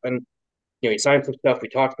that stuff." And he signed some stuff. We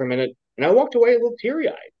talked for a minute, and I walked away a little teary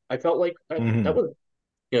eyed. I felt like that Hmm. was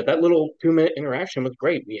that little 2 minute interaction was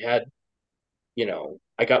great. We had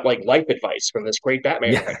I got like life advice from this great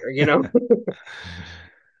Batman Yeah. writer.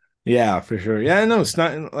 Yeah, for sure. Yeah, no, it's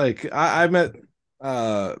not like I met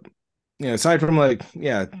uh aside from like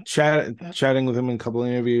chatting with him in a couple of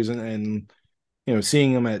interviews and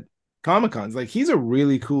seeing him at Comic Cons, like he's a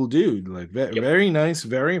really cool dude, like Yep. very nice,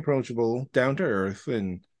 very approachable, down to earth,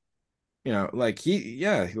 and like he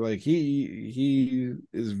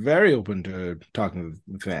is very open to talking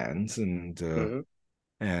to fans Hmm.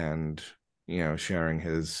 and sharing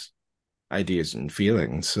his ideas and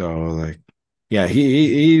feelings. So like, yeah,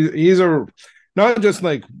 he's a not just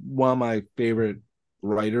like one of my favorite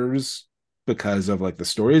writers because of like the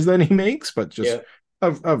stories that he makes, but just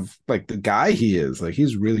Yeah. of like the guy he is. Like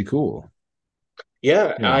he's really cool.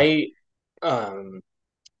 Yeah. Yeah. Um,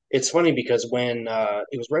 it's funny because when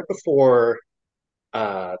it was right before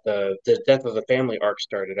the Death of the Family arc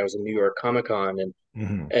started, I was in New York Comic Con, and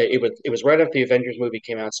Hmm. it was right after the Avengers movie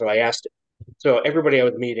came out. So I asked, so everybody I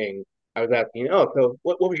was meeting. I was asking, oh, so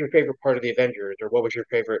what was your favorite part of the Avengers, or what was your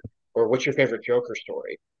favorite, or what's your favorite Joker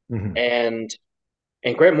story? Hmm.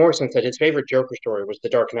 And Grant Morrison said his favorite Joker story was The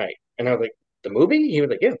Dark Knight, and I was like, the movie? He was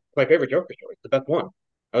like, yeah, it's my favorite Joker story. It's the best one.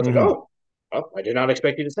 I was like, Hmm. oh, well, I did not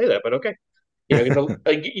expect you to say that, but okay.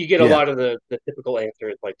 You get a Yeah, lot of the typical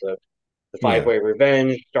answers like the Five yeah. Way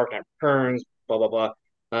Revenge, Dark Knight Returns, blah blah blah.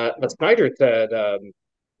 But Snyder said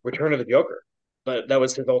Return of the Joker, but that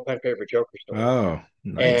was his all time favorite Joker story, Oh,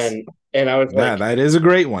 nice. and I was like, That is a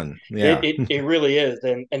great one. Yeah. it really is.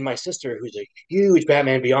 And my sister, who's a huge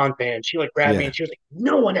Batman Beyond fan, she like grabbed me Yeah. and she was like,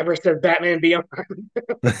 no one ever says Batman Beyond.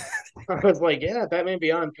 I was like, yeah, Batman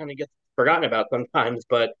Beyond kind of gets forgotten about sometimes,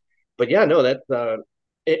 but yeah, no, that's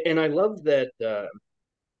and I love that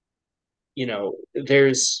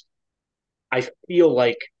there's I feel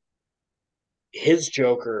like his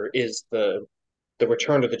Joker is the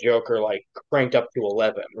return of the Joker like cranked up to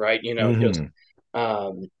 11, right? Just Hmm.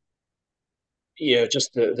 um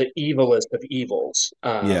just the evilest of evils.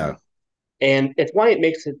 Yeah. And it's why it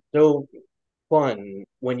makes it so fun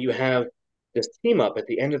when you have this team up at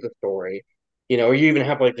the end of the story, or you even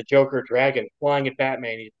have like the Joker dragon flying at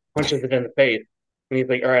Batman. He punches it in the face, and he's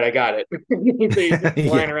like, "All right, I got it." He's just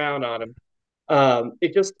flying Yeah. around on him.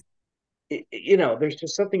 It just, there's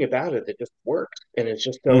just something about it that just works, and it's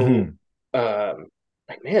just so, Hmm.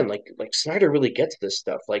 like man, like Snyder really gets this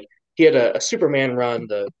stuff. Like he had a Superman run,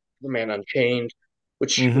 the Superman Unchained,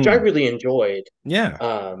 which I Hmm. really enjoyed. Yeah.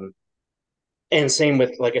 Um, and same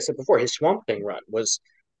with, like I said before, his Swamp Thing run was,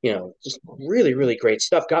 just really, really great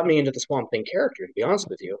stuff. Got me into the Swamp Thing character, to be honest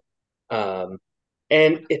with you. Um,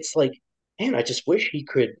 and it's like, man, I just wish he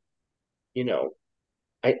could, you know,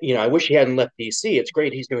 I wish he hadn't left DC. It's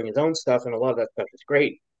great he's doing his own stuff, and a lot of that stuff is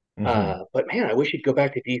great. Hmm. But man, I wish he'd go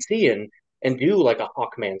back to DC and do like a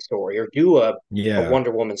Hawkman story or do a Yeah.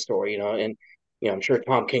 Wonder Woman story, and I'm sure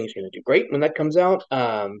Tom King's going to do great when that comes out.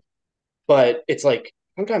 But it's like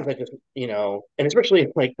sometimes I just, and especially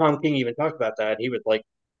like Tom King even talked about that. He was like,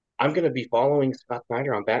 I'm going to be following Scott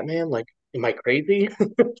Snyder on Batman. Like, am I crazy?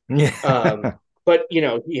 um, Yeah. but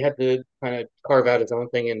he had to kind of carve out his own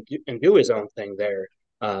thing and do his own thing there,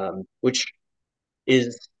 which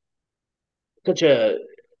is such a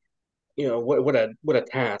what a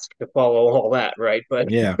task to follow all that, right? But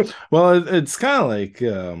Yeah. Well, it's kind of like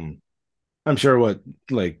I'm sure what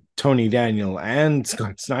like Tony Daniel and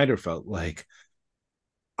Scott Snyder felt like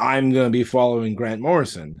I'm gonna be following Grant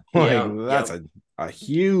Morrison. Like yeah, that's yep, a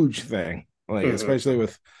huge thing. Like hmm especially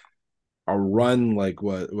with a run like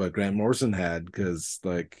what Grant Morrison had, because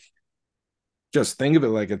like just think of it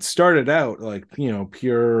like it started out like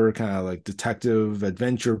pure kind of like detective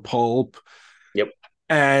adventure pulp, yep,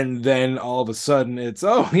 and then all of a sudden it's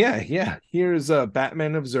oh yeah here's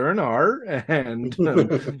Batman of Zernar,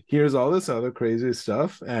 and here's all this other crazy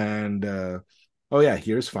stuff, and oh yeah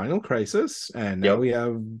here's Final Crisis, and now yep, we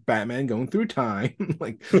have Batman going through time.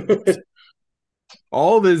 Like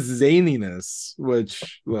all this zaniness,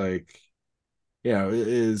 which like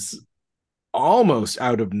is almost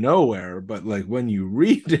out of nowhere, but like when you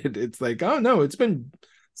read it it's like oh no, it's been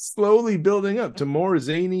slowly building up to more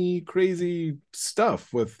zany crazy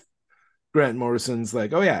stuff with Grant Morrison's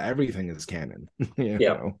like, oh yeah, everything is canon,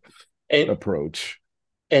 yep. And approach.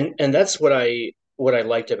 and that's what I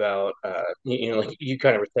liked about like you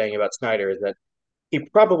kind of were saying about Snyder is that he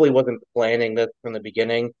probably wasn't planning this from the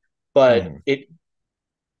beginning, but Mm-hmm. it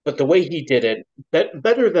but the way he did it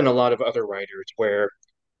better than a lot of other writers where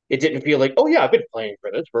it didn't feel like, oh yeah, I've been planning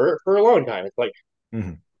for this for a long time. It's like,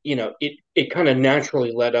 Mm-hmm. it kind of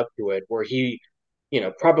naturally led up to it where he,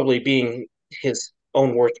 probably being his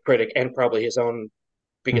own worst critic and probably his own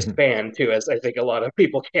biggest Mm-hmm. fan too, as I think a lot of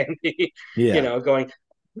people can be, Yeah. going,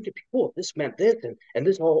 wouldn't it be cool if this meant this and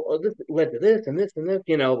this all this led to this and this and this,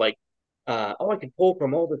 like, oh, I can pull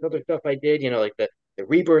from all this other stuff I did, like the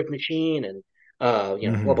rebirth machine and blah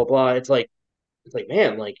Mm-hmm. blah blah. It's like,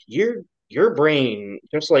 man, like your brain,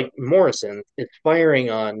 just like Morrison, is firing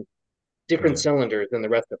on different Yeah. cylinders than the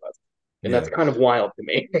rest of us, and that's Yeah. kind of wild to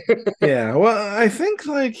me. Yeah. Well, I think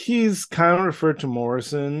like he's kind of referred to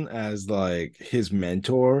Morrison as like his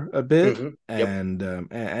mentor a bit, Yep.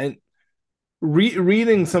 and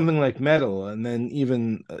reading something like Metal, and then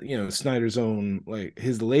even Snyder's own like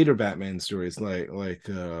his later Batman stories,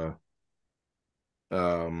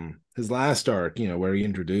 his last arc, where he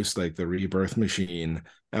introduced like the rebirth machine,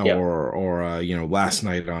 Yeah. or Last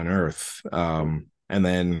Night on Earth, and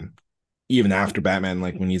then even after Batman,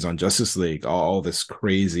 like when he's on Justice League, all this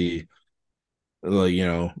crazy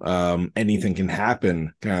anything can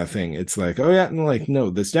happen kind of thing. It's like oh yeah, no, like no,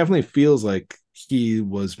 this definitely feels like he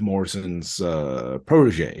was Morrison's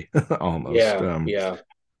protege almost. Yeah. Yeah.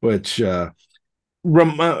 which it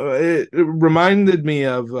reminded me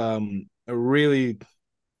of a really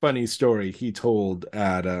funny story he told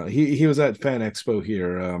at he was at Fan Expo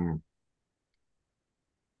here.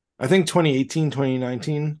 I think 2018,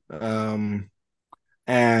 2019.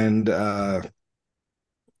 And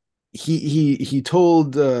he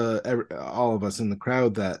told all of us in the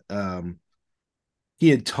crowd that he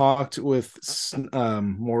had talked with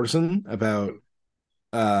Morrison about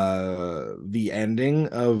the ending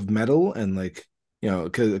of Metal, and like,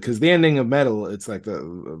 because the ending of Metal, it's like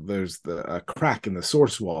there's the a crack in the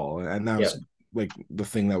source wall, and that Yeah. was like the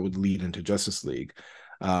thing that would lead into Justice League.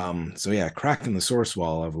 So yeah, crack in the source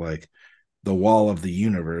wall of like the wall of the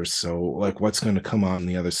universe. So like what's going to come on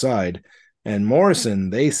the other side? And Morrison,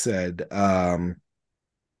 they said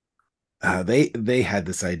they had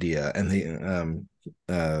this idea, and they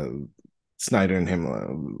uh Snyder and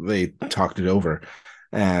him, they talked it over,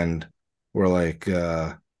 and were like,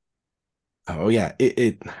 oh yeah,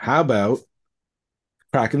 it how about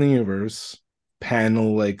cracking the universe,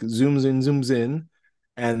 panel like zooms in,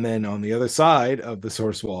 and then on the other side of the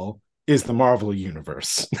source wall is the Marvel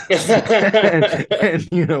universe. and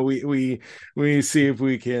we see if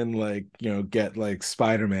we can, like, get like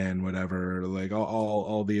Spider-Man, whatever, like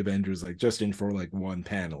all the Avengers, like just in for like one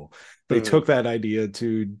panel. They Mhm. took that idea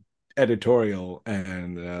to editorial,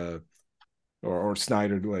 and or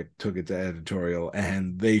Snyder like took it to editorial,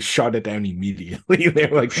 and they shut it down immediately. They're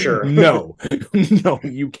like, Sure. no, no,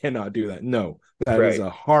 you cannot do that. No, that is Right. a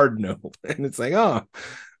hard no. And it's like, oh,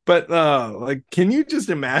 but like, can you just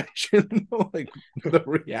imagine like the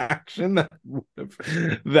reaction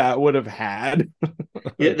that would have had?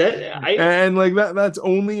 Yeah, that I And like that's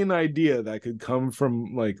only an idea that could come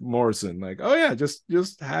from like Morrison. Like, oh yeah,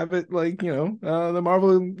 just have it like, the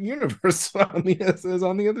Marvel universe on the is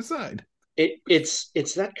on the other side. it's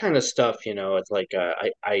that kind of stuff, it's like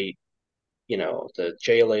the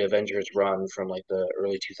JLA Avengers run from like the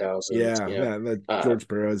early 2000s, Yeah, yeah, that uh George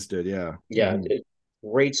Perez did. Yeah. yeah,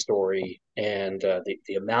 great story. And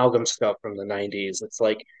the amalgam stuff from the 90s, it's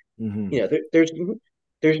like,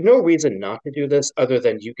 there's no reason not to do this other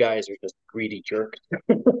than you guys are just greedy jerks.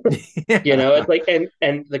 It's Yeah. like,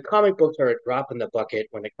 and the comic books are a drop in the bucket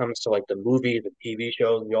when it comes to like the movies and TV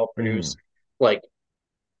shows we all produce, Mhm. like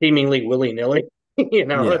seemingly willy nilly.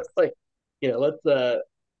 Yeah. It's like,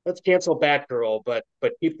 let's cancel Batgirl, but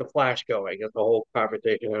keep the Flash going. It's a whole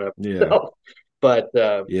conversation in Yeah. itself. But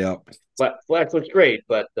Yeah. Flash looks great.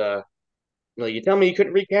 But you tell me you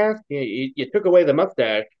couldn't recast. You took away the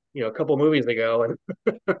mustache, a couple movies ago, and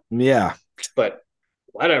Yeah. but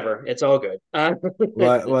whatever, it's all good.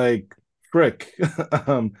 Like Frick.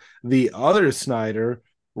 The other Snyder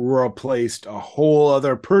replaced a whole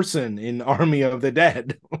other person in Army of the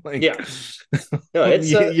Dead. Like, Yeah, no, it's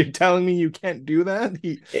you're telling me you can't do that?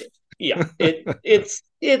 it, yeah,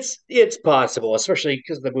 it's possible, especially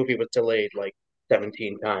because the movie was delayed like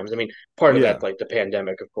 17 times. I mean, part of that's Yeah. like the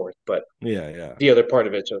pandemic, of course, but Yeah. Yeah. the other part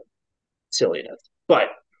of it's just silliness. But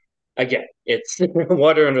again, it's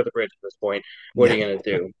water under the bridge at this point. What are Yeah. you gonna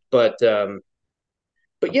do? But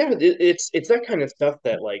yeah, it's that kind of stuff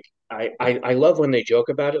that like I love when they joke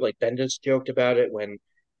about it. Like Bendis joked about it when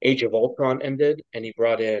Age of Ultron ended, and he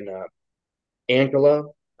brought in Angela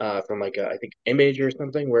from like I think Image or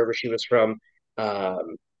something, wherever she was from,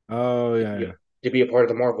 um, Oh yeah. you know, Yeah. to be a part of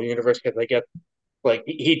the Marvel universe. Because I guess like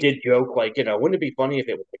he did joke like, wouldn't it be funny if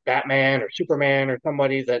it was like Batman or Superman or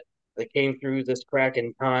somebody that came through this crack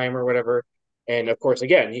in time or whatever. And of course,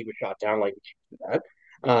 again, he was shot down like that.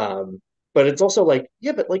 But it's also like,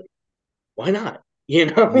 yeah, but like, why not? Yeah.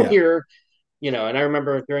 And I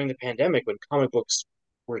remember during the pandemic when comic books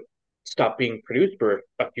were stopped being produced for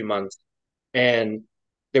a few months, and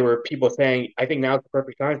there were people saying, I think now's the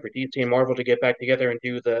perfect time for DC and Marvel to get back together and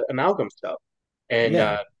do the amalgam stuff. And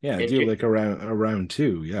Yeah. Yeah. and Do like around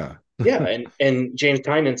two. Yeah. yeah, and James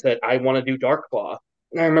Tynion said, I want to do Dark Claw.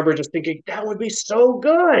 And I remember just thinking that would be so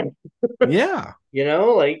good. Yeah.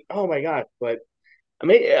 Like, oh my god. But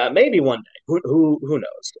maybe one day. Who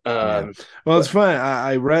knows? Yeah. Well, it's But funny.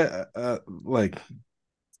 I read like,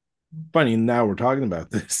 funny now we're talking about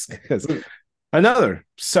this because mm, another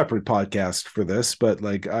separate podcast for this, but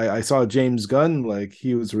like I saw James Gunn, like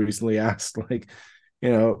he was recently asked, like,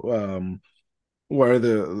 you know, where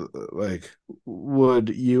the like, would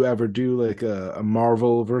you ever do like a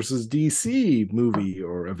Marvel versus DC movie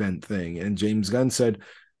or event thing? And James Gunn said,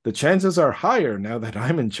 the chances are higher now that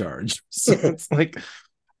I'm in charge. So it's like,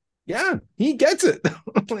 yeah, he gets it.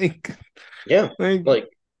 like yeah, like like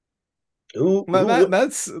who that would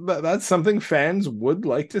that's that's something fans would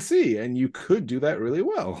like to see, and you could do that really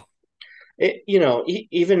well.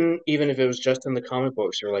 even if it was just in the comic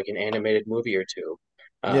books or like an animated movie or two,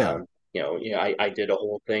 Yeah. um, I did a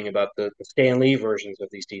whole thing about the Stan Lee versions of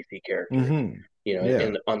these DC characters, Hmm. Yeah.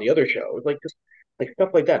 in on the other show, like just like stuff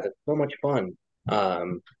like that. That's so much fun.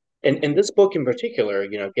 Um, and this book in particular,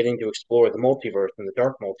 getting to explore the multiverse and the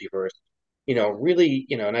dark multiverse, really,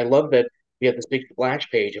 and I love that we have this big splash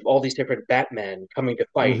page of all these different Batmen coming to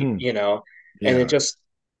fight, Hmm. and it Yeah. just,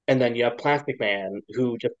 and then you have Plastic Man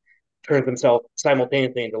who just turns himself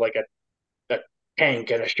simultaneously into like a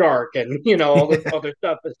tank and a shark and all this other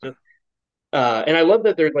stuff is just and I love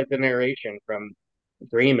that there's like the narration from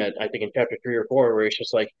Dream it, I think in chapter 3 or 4, where it's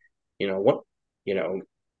just like, what you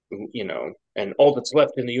know and all that's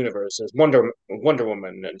left in the universe is Wonder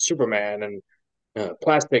Woman and Superman and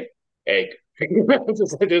Plastic Egg.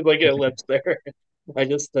 Just like there's like ellipse there. I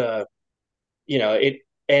just it,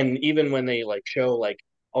 and even when they like show like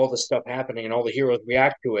all the stuff happening and all the heroes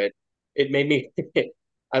react to it, it made me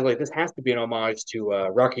I was like, this has to be an homage to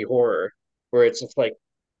Rocky Horror, where it's just like,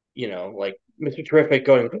 like Mr. Terrific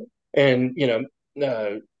going and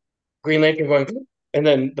Green Lantern going and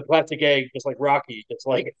then the plastic egg just like Rocky just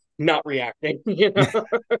like not reacting,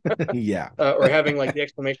 Yeah. or having like the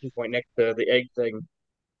exclamation point next to the egg thing.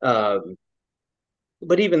 Um,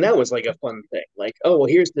 but even that was like a fun thing. Like, oh well,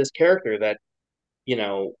 here's this character that you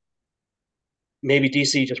know maybe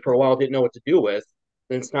DC just for a while didn't know what to do with.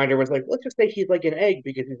 Then Snyder was like, let's just say he's like an egg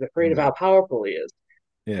because he's afraid of Yeah. how powerful he is.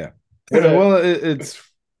 Yeah. What a Well,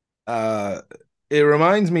 uh it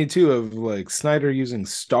reminds me too of like Snyder using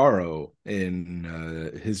Starro in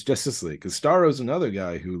his Justice League, because Starro's another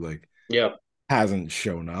guy who like yeah hasn't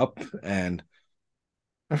shown up. And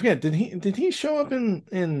I forget, did he show up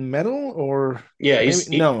in Metal, or yeah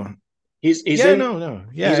maybe no. he's Yeah, in no.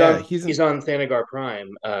 Yeah, he's he's in. on Thanagar Prime.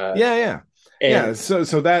 Yeah. And Yeah,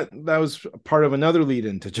 so that was part of another lead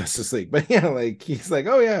into Justice League. But yeah, like he's like,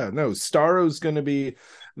 oh yeah, no, Starro's gonna be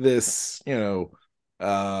this,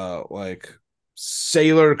 like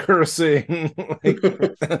sailor cursing, like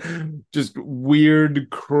just weird,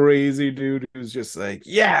 crazy dude who's just like,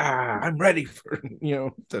 yeah, I'm ready for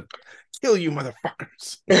to kill you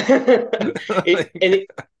motherfuckers. and Like, it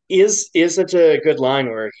is such a good line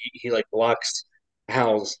where he like blocks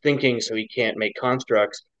Hal's thinking so he can't make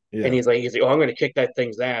constructs, and yeah. he's like, oh, I'm going to kick that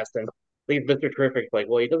thing's ass, and leaves Mr. Terrific like,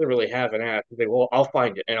 well, he doesn't really have an ass. He's like, well, I'll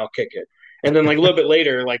find it and I'll kick it, and then like a little bit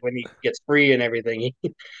later, like when he gets free and everything,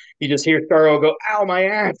 you just hear Starro go, ow, my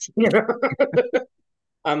ass.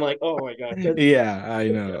 I'm like, oh my gosh, that's Yeah, I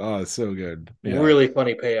know. such a Oh, it's so good. Yeah. really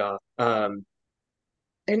funny payoff.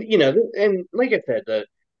 And and like I said, the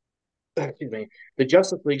excuse me, the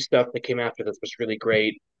Justice League stuff that came after this was really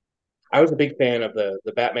great. I was a big fan of the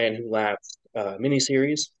Batman Who Laughs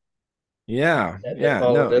miniseries Yeah, that yeah,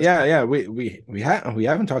 followed no, this. yeah. We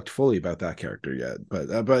haven't talked fully about that character yet,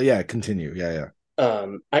 but yeah, continue. Yeah,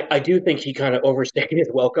 I do think he kind of overstayed his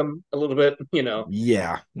welcome a little bit,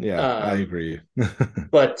 yeah. I um, agree.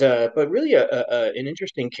 but really an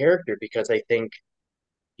interesting character because I think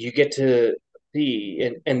you get to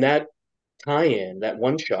see and that tie-in, that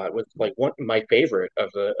one shot was like one my favorite of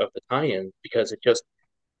the tie-ins because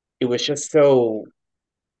it was just so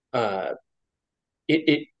uh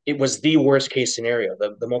it was the worst case scenario,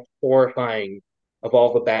 the most horrifying of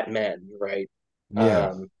all the Batmen, right? Yeah,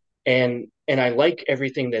 Um, and I like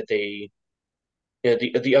everything that they,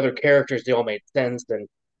 the other characters, they all made sense, and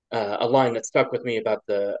a line that stuck with me about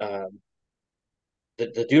the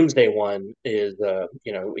Doomsday one is,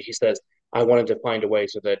 he says, "I wanted to find a way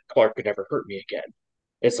so that Clark could never hurt me again."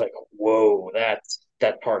 It's like, whoa, that's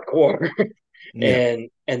hardcore. yeah.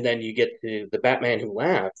 And then you get to the Batman Who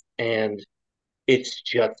Laughs, and it's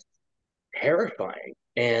just terrifying.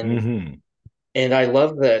 Hmm. And I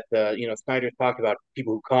love that Snyder talked about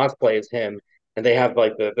people who cosplay as him and they have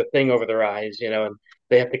like the thing over their eyes, and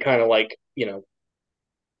they have to kind of like,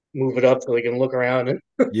 move it up so they can look around and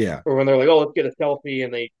Yeah, or when they're like, oh, let's get a selfie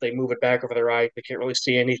and they move it back over their eyes, they can't really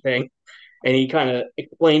see anything. And he kind of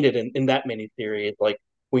explained it in that mini series, like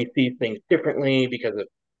we see things differently because of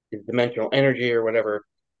his dimensional energy or whatever.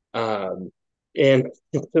 Um, and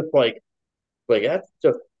it's just like that's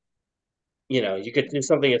just you could do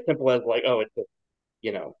something as simple as like, oh, it's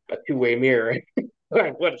a two-way mirror.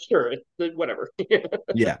 What? Sure, it's whatever.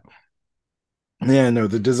 yeah. Yeah, no,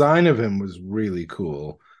 the design of him was really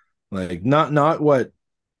cool. Like not what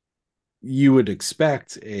you would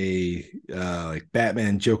expect a like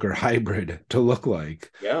Batman Joker hybrid to look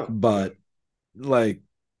like, Yeah, yeah, but like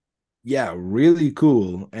yeah, really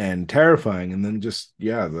cool and terrifying. And then just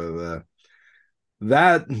yeah, the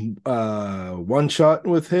that one shot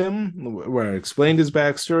with him where I explained his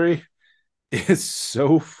backstory, is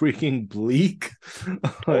so freaking bleak.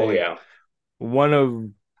 Oh Like yeah. one of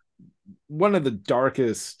one of the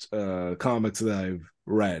darkest comics that I've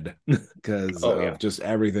read because Oh yeah. of just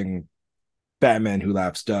everything Batman Who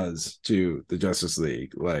Laughs does to the Justice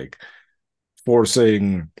League, like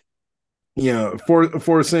forcing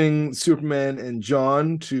forcing Superman and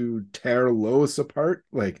John to tear Lois apart.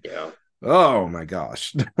 Like, Yeah. oh my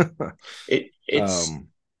gosh. It it's um,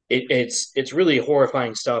 it's really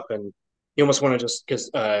horrifying stuff, and you almost want to just because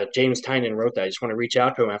James Tynion wrote that, you just want to reach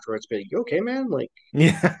out to him afterwards, be like, "You okay, man? Like,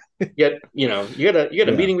 yeah, you got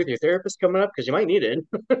a yeah, meeting with your therapist coming up because you might need it."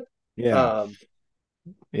 yeah, Um,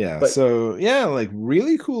 yeah. but So yeah, like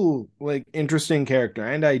really cool, like interesting character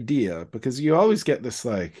and idea because you always get this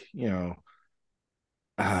like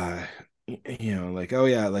uh like oh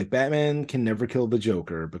yeah, like Batman can never kill the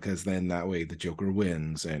Joker because then that way the Joker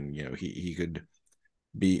wins and he could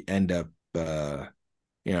be end up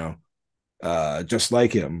you know just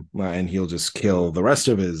like him, and he'll just kill mhm, the rest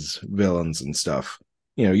of his villains and stuff.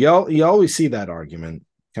 You always see that argument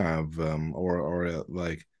kind of, or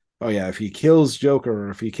like, oh yeah, if he kills Joker or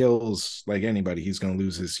if he kills like anybody, he's gonna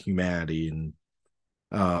lose his humanity, and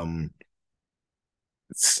um,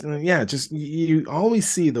 yeah, just you always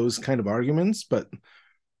see those kind of arguments, but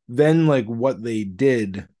then like what they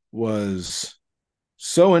did was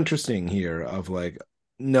so interesting here. Of like,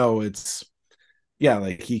 no, it's yeah,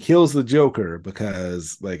 like he kills the Joker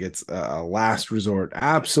because like it's a last resort,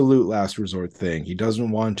 absolute last resort thing. He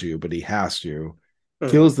doesn't want to, but he has to.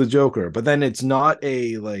 mhm, Kills the Joker, but then it's not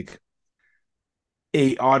a like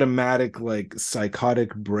a automatic like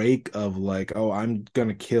psychotic break of like, oh, I'm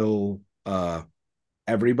gonna kill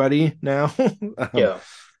everybody now. um,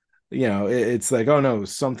 yeah, it's like, oh no,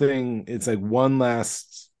 something. It's like one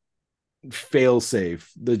last failsafe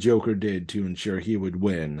the Joker did to ensure he would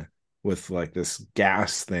win with like this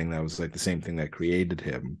gas thing that was like the same thing that created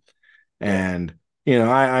him. yeah, And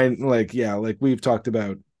I like yeah, like we've talked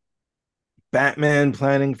about Batman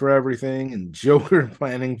planning for everything and Joker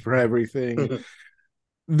planning for everything. mhm,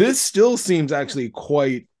 This still seems actually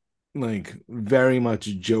quite like very much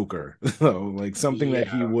Joker, though, like something that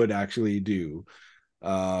he yeah, would actually do.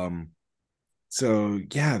 Um, so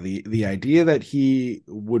yeah, the idea that he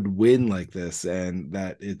would win like this and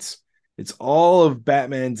that it's all of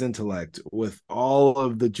Batman's intellect with all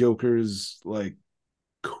of the Joker's like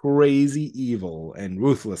crazy evil and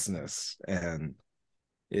ruthlessness and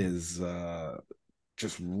is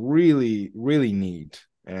just really really neat.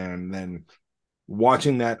 And then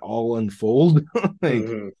watching that all unfold like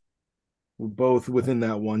mhm, both within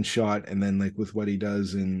that one shot and then like with what he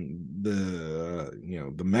does in the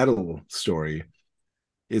the metal story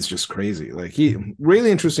is just crazy. Like he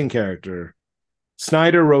really interesting character.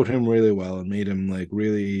 Snyder wrote him really well and made him like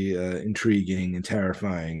really intriguing and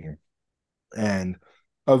terrifying, and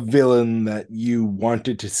a villain that you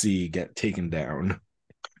wanted to see get taken down.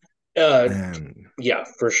 uh, And yeah,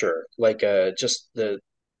 for sure. Like, just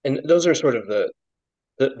and those are sort of the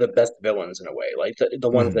best villains in a way, like the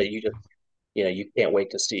ones that mm-hmm, you can't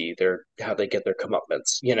wait to see their how they get their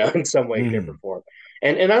comeuppance, in some way, shape, or mm-hmm, form.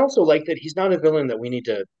 And I also like that he's not a villain that we need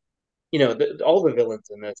to, all the villains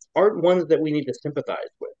in this aren't ones that we need to sympathize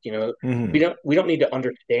with. mm-hmm, We don't need to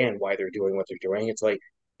understand why they're doing what they're doing. It's like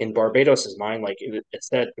in Barbados's mind, like it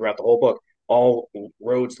said throughout the whole book, all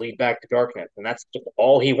roads lead back to darkness, and that's just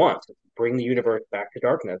all he wants: bring the universe back to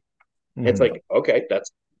darkness. It's mm-hmm. like, okay,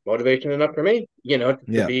 that's motivation enough for me,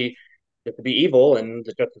 Yeah. to be evil, and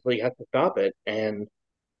the Justice League has to stop it. And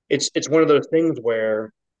it's one of those things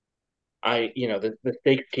where the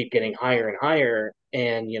stakes keep getting higher and higher,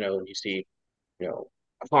 and you see,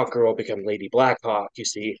 Hawk Girl become Lady Blackhawk. You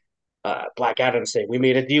see, Black Adam say, "We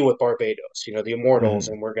made a deal with Barbados, the Immortals, Mm-hmm,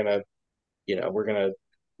 and we're gonna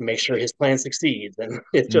make sure his plan succeeds." And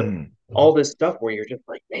it's just mm-hmm. all this stuff where you're just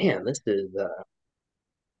like, man, this is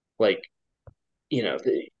like you know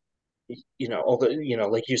the although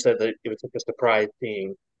like you said, that it was such a surprise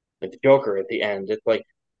seeing like the Joker at the end. It's like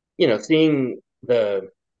seeing the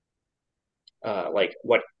like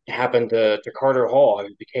what happened to Carter Hall,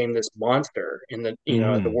 who became this monster in the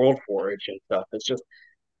at the Mm-hmm. World Forge and stuff. It's just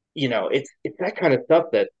it's that kind of stuff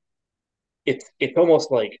that it's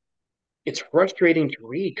almost like it's frustrating to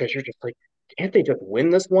read because you're just like, can't they just win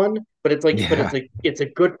this one? But Yeah. it's a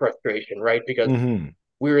good frustration, right? Because Mm-hmm.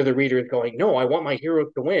 we're the readers going, no, I want my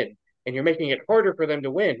heroes to win, and you're making it harder for them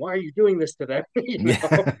to win. Why are you doing this to them?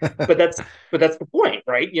 Yeah. But that's the point,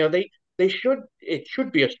 right? They should it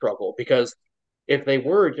should be a struggle because if they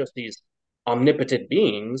were just these omnipotent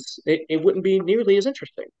beings, it wouldn't be nearly as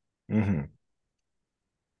interesting. Mm-hmm.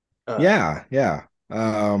 Uh, Yeah, yeah.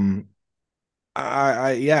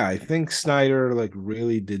 Yeah, I think Snyder like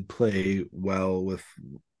really did play well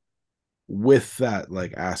with that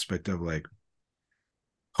like aspect of like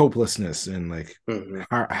hopelessness and like Hmm.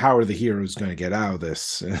 how are the heroes going to get out of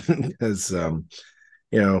this? Because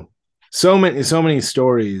you know, so many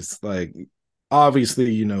stories like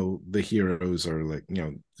obviously the heroes are like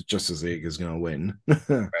the Justice League is going to win.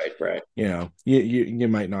 Right, right. You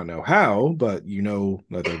might not know how, but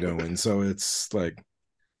that they're going to win. So it's like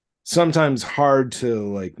sometimes hard to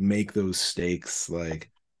like make those stakes like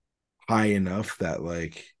high enough that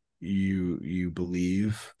like you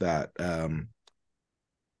believe that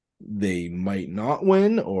they might not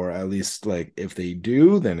win, or at least like if they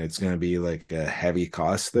do, then it's going to be like a heavy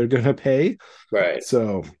cost they're going to pay. Right.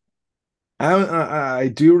 So I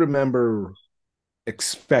do remember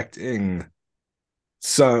expecting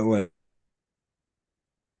some like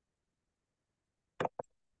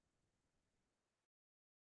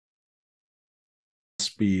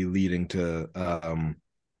be leading to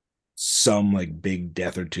some like big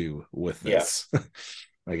death or two with Yeah. this.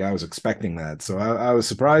 Like I was expecting that, so I was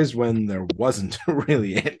surprised when there wasn't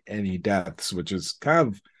really any deaths, which is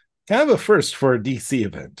kind of a first for a DC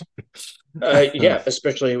event. Yeah,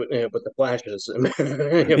 especially with the flashes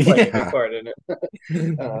playing a big Yeah, part in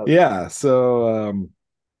it. Um, yeah. So,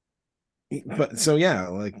 but so yeah,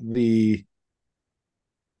 like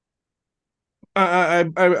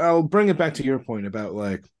I'll bring it back to your point about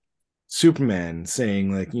like Superman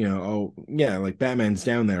saying like oh yeah, like Batman's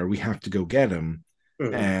down there, we have to go get him,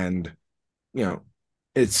 mhm. and you know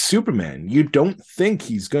it's Superman. You don't think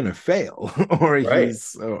he's gonna fail or Right.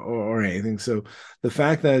 or anything. So the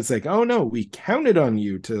fact that it's like, oh no, we counted on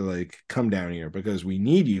you to like come down here because we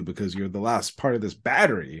need you because you're the last part of this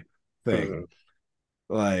battery Hmm. thing.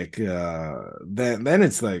 Like then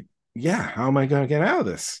it's like, yeah, how am I gonna get out of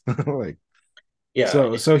this? Like Yeah.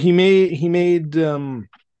 so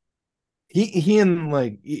he and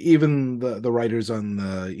like even the writers on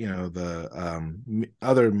the the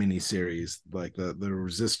other miniseries like the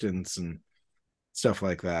Resistance and stuff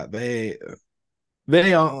like that. They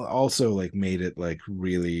also like made it like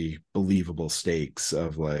really believable stakes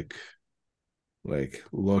of like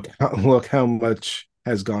look how much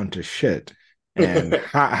has gone to shit, and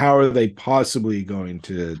how are they possibly going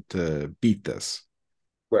to beat this?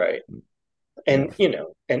 Right. Yeah. And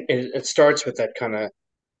and it starts with that kind of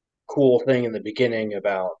cool thing in the beginning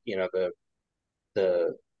about the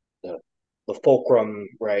the the fulcrum,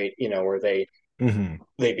 right? Where Mm-hmm.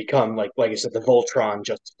 they become like I said, the Voltron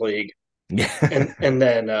Justice League, and Yeah. and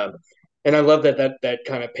then and I love that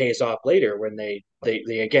kind of pays off later when they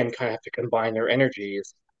again kind of have to combine their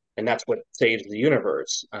energies, and that's what saves the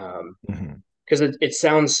universe. Mm-hmm. Because it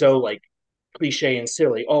sounds so like cliche and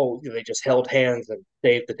silly. Oh, they just held hands and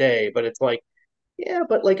saved the day, but it's like, yeah,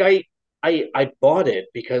 but like I bought it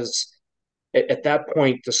because at that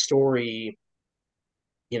point the story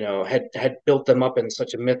had built them up in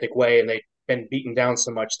such a mythic way, and they'd been beaten down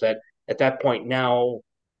so much that at that point now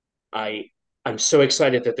I I'm so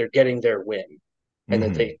excited that they're getting their win, and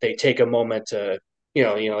that Mm-hmm. they take a moment to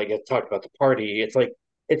like I talked about the party.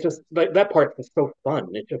 It's just like that part is so fun.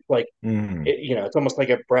 It's just like Mm-hmm. it's almost like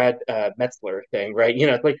a Brad Metzler thing, right?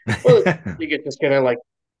 It's like, well, you get just gonna like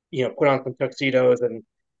put on some tuxedos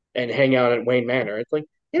and hang out at Wayne Manor. It's like,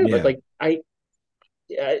 yeah, but Yeah. like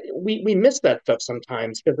we miss that stuff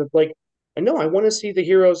sometimes because it's like I know I want to see the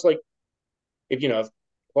heroes like if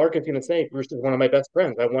Clark is gonna say Bruce is one of my best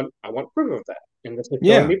friends, I want proof of that, and this is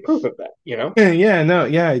showing Yeah. me proof of that. Yeah, no,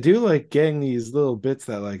 yeah, I do like getting these little bits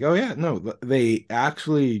that like, oh yeah, no, they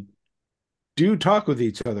actually do talk with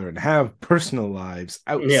each other and have personal lives Yeah,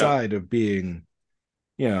 outside of being,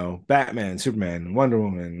 Batman, Superman, Wonder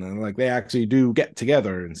Woman, and like they actually do get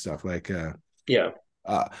together and stuff. Like yeah,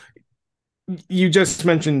 uh you just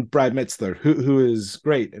mentioned Brad Metzler, who is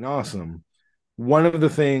great and awesome. One of the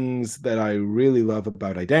things that I really love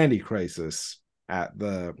about Identity Crisis at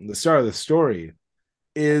the start of the story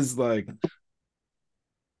is like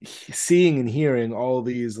seeing and hearing all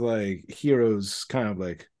these like heroes kind of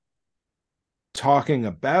like talking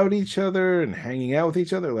about each other and hanging out with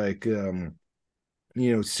each other like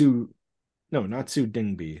Sue, no, not Sue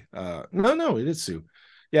Dingby, no, it is Sue,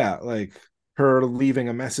 yeah, like her leaving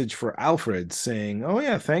a message for Alfred saying, oh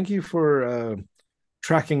yeah, thank you for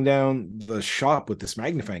tracking down the shop with this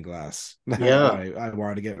magnifying glass that yeah, I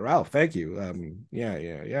wanted to get Ralph, thank you,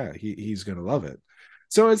 yeah, he's gonna love it.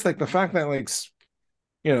 So it's like the fact that like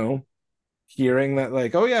you know hearing that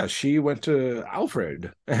like, oh yeah, she went to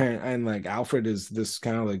Alfred, and like Alfred is this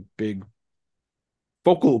kind of like big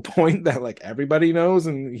focal point that like everybody knows,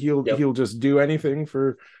 and he'll yep, he'll just do anything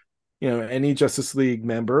for any Justice League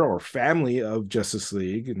member or family of Justice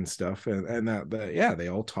League and stuff, and that yeah, they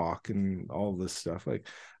all talk and all this stuff. Like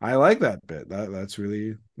I like that bit. That's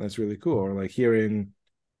really cool. Or like hearing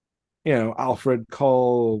Alfred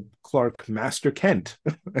call Clark Master Kent.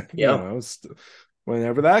 you Yeah, know,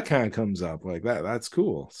 whenever that kind of comes up, like that's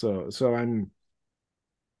cool. So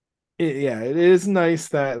yeah, it is nice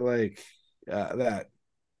that like that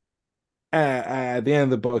at the end of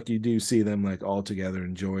the book you do see them like all together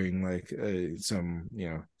enjoying like some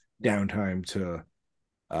downtime to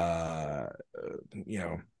uh you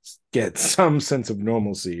know get some sense of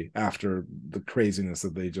normalcy after the craziness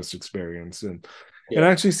that they just experienced, and yeah,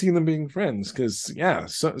 actually see them being friends. Because yeah,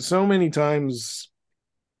 so many times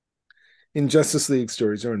in Justice League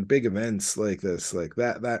stories or in big events like this, like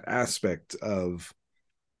that aspect of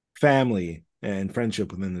family and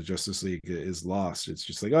friendship within the Justice League is lost. It's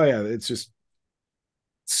just like, oh yeah, it's just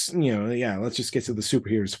yeah, let's just get to the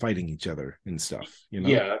superheroes fighting each other and stuff.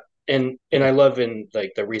 yeah. And I love in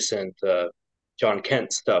like the recent John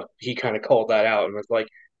Kent stuff, he kind of called that out and was like,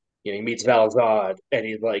 he meets Val Zod and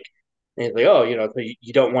he's like, oh, so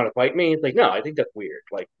you don't want to fight me? He's like, no, I think that's weird.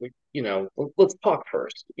 Like, let's talk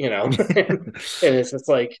first, and it's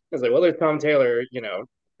like, well, there's Tom Taylor,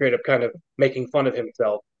 straight up kind of making fun of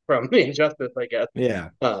himself from the injustice, I guess. Yeah.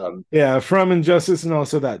 Um, Yeah, from Injustice, and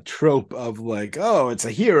also that trope of like, oh, it's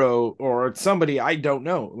a hero or it's somebody I don't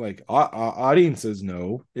know. Like audiences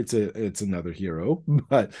know it's another hero,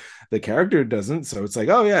 but the character doesn't. So it's like,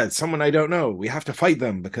 oh yeah, it's someone I don't know. We have to fight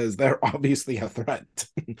them because they're obviously a threat.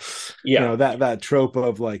 yeah, that trope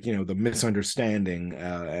of like the misunderstanding,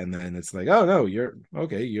 and then it's like, oh no, you're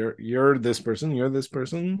okay. You're this person. You're this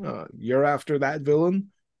person. You're after that villain.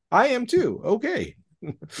 I am too. Okay.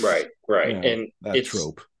 right, right. And That it's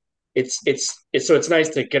trope. it's nice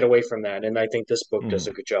to get away from that. And I think this book does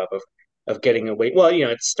a Mhm. good job of getting away. Well,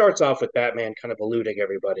 it starts off with Batman kind of eluding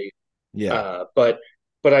everybody. Yeah. But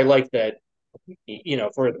I like that,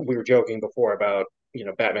 for we were joking before about,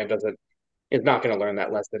 Batman doesn't is not going to learn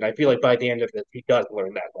that lesson. I feel like by the end of this, he does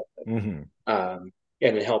learn that lesson. Hmm.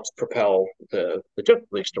 And it helps propel the Justice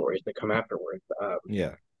League stories that come afterwards.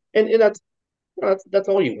 Yeah. And that's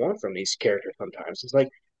all you want from these characters sometimes. It's like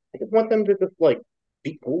I just want them to just like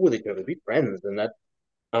be cool with each other, be friends,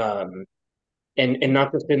 um and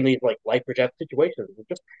not just in these like life or death situations.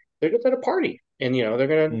 They're just at a party, and they're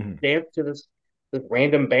gonna Hmm. dance to this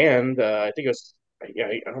random band. I think it was, yeah,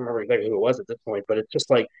 I don't remember exactly who it was at this point, but it's just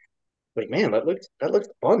like, man, that looks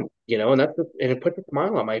fun, and it puts a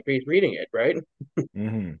smile on my face reading it, right?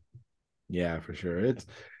 Hmm. Yeah, for sure. It's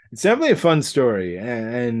definitely a fun story,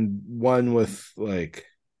 and one with like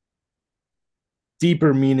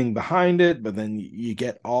deeper meaning behind it, but then you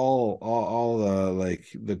get all the like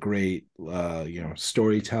the great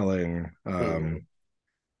storytelling Hmm.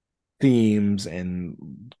 themes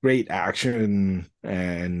and great action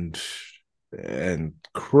and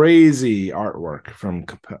crazy artwork from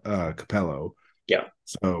Capello. Yeah,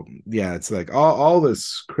 So yeah, it's like all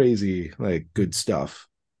this crazy like good stuff.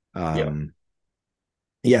 yeah, Um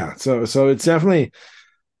yeah, so it's definitely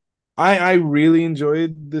I really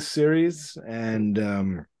enjoyed this series, and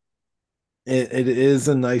it is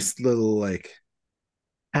a nice little like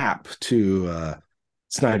app to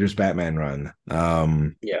Snyder's Batman run.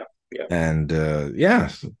 yeah, yeah. And yeah,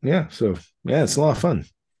 so yeah, it's a lot of fun.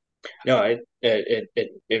 No,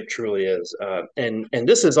 it truly is. And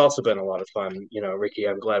this has also been a lot of fun. Ricky,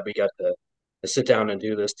 I'm glad we got to sit down and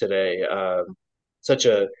do this today. Such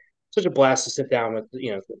a such a blast to sit down with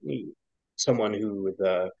someone who is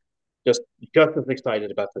just just as excited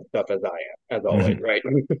about this stuff as I am, as always, Mhm. right?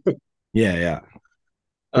 Yeah, yeah,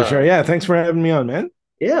 for sure. Um, Yeah, thanks for having me on, man.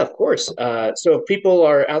 yeah, of course. So if people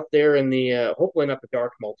are out there in the hopefully not the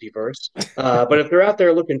dark multiverse, but if they're out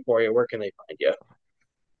there looking for you, where can they find you?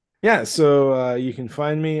 Yeah, so you can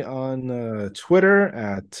find me on Twitter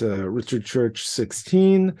at Richard Church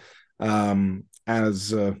 16.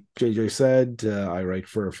 As JJ said, I write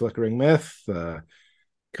for Flickering Myth,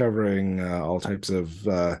 covering all types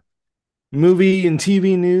of movie and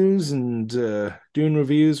TV news, and doing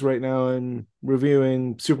reviews. Right now I'm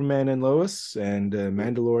reviewing Superman and Lois and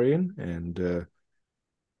Mandalorian, and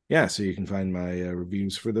yeah, so you can find my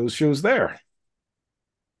reviews for those shows there.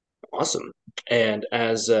 Awesome. And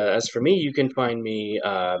as for me, you can find me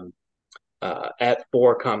at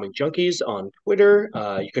Four Comic Junkies on Twitter.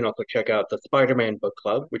 You can also check out the Spider-Man Book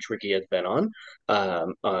Club, which Ricky has been on,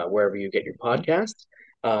 wherever you get your podcasts.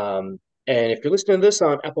 And if you're listening to this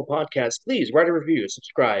on Apple Podcasts, please write a review,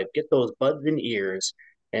 subscribe, get those buds in ears.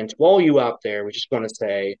 And to all you out there, we just want to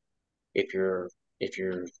say, if you're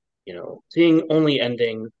seeing only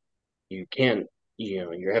ending, you can't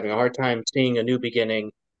you're having a hard time seeing a new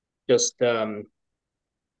beginning, just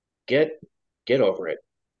get get over it.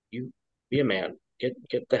 You be a man. Get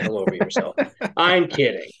the hell over yourself. I'm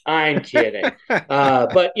kidding. I'm kidding.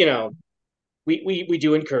 But we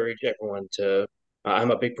do encourage everyone to.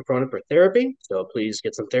 I'm a big proponent for therapy, so please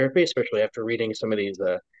get some therapy, especially after reading some of these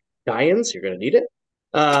die-ins. You're going to need it.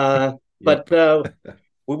 Uh, Yep. but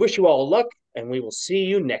we wish you all luck, and we will see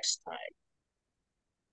you next time.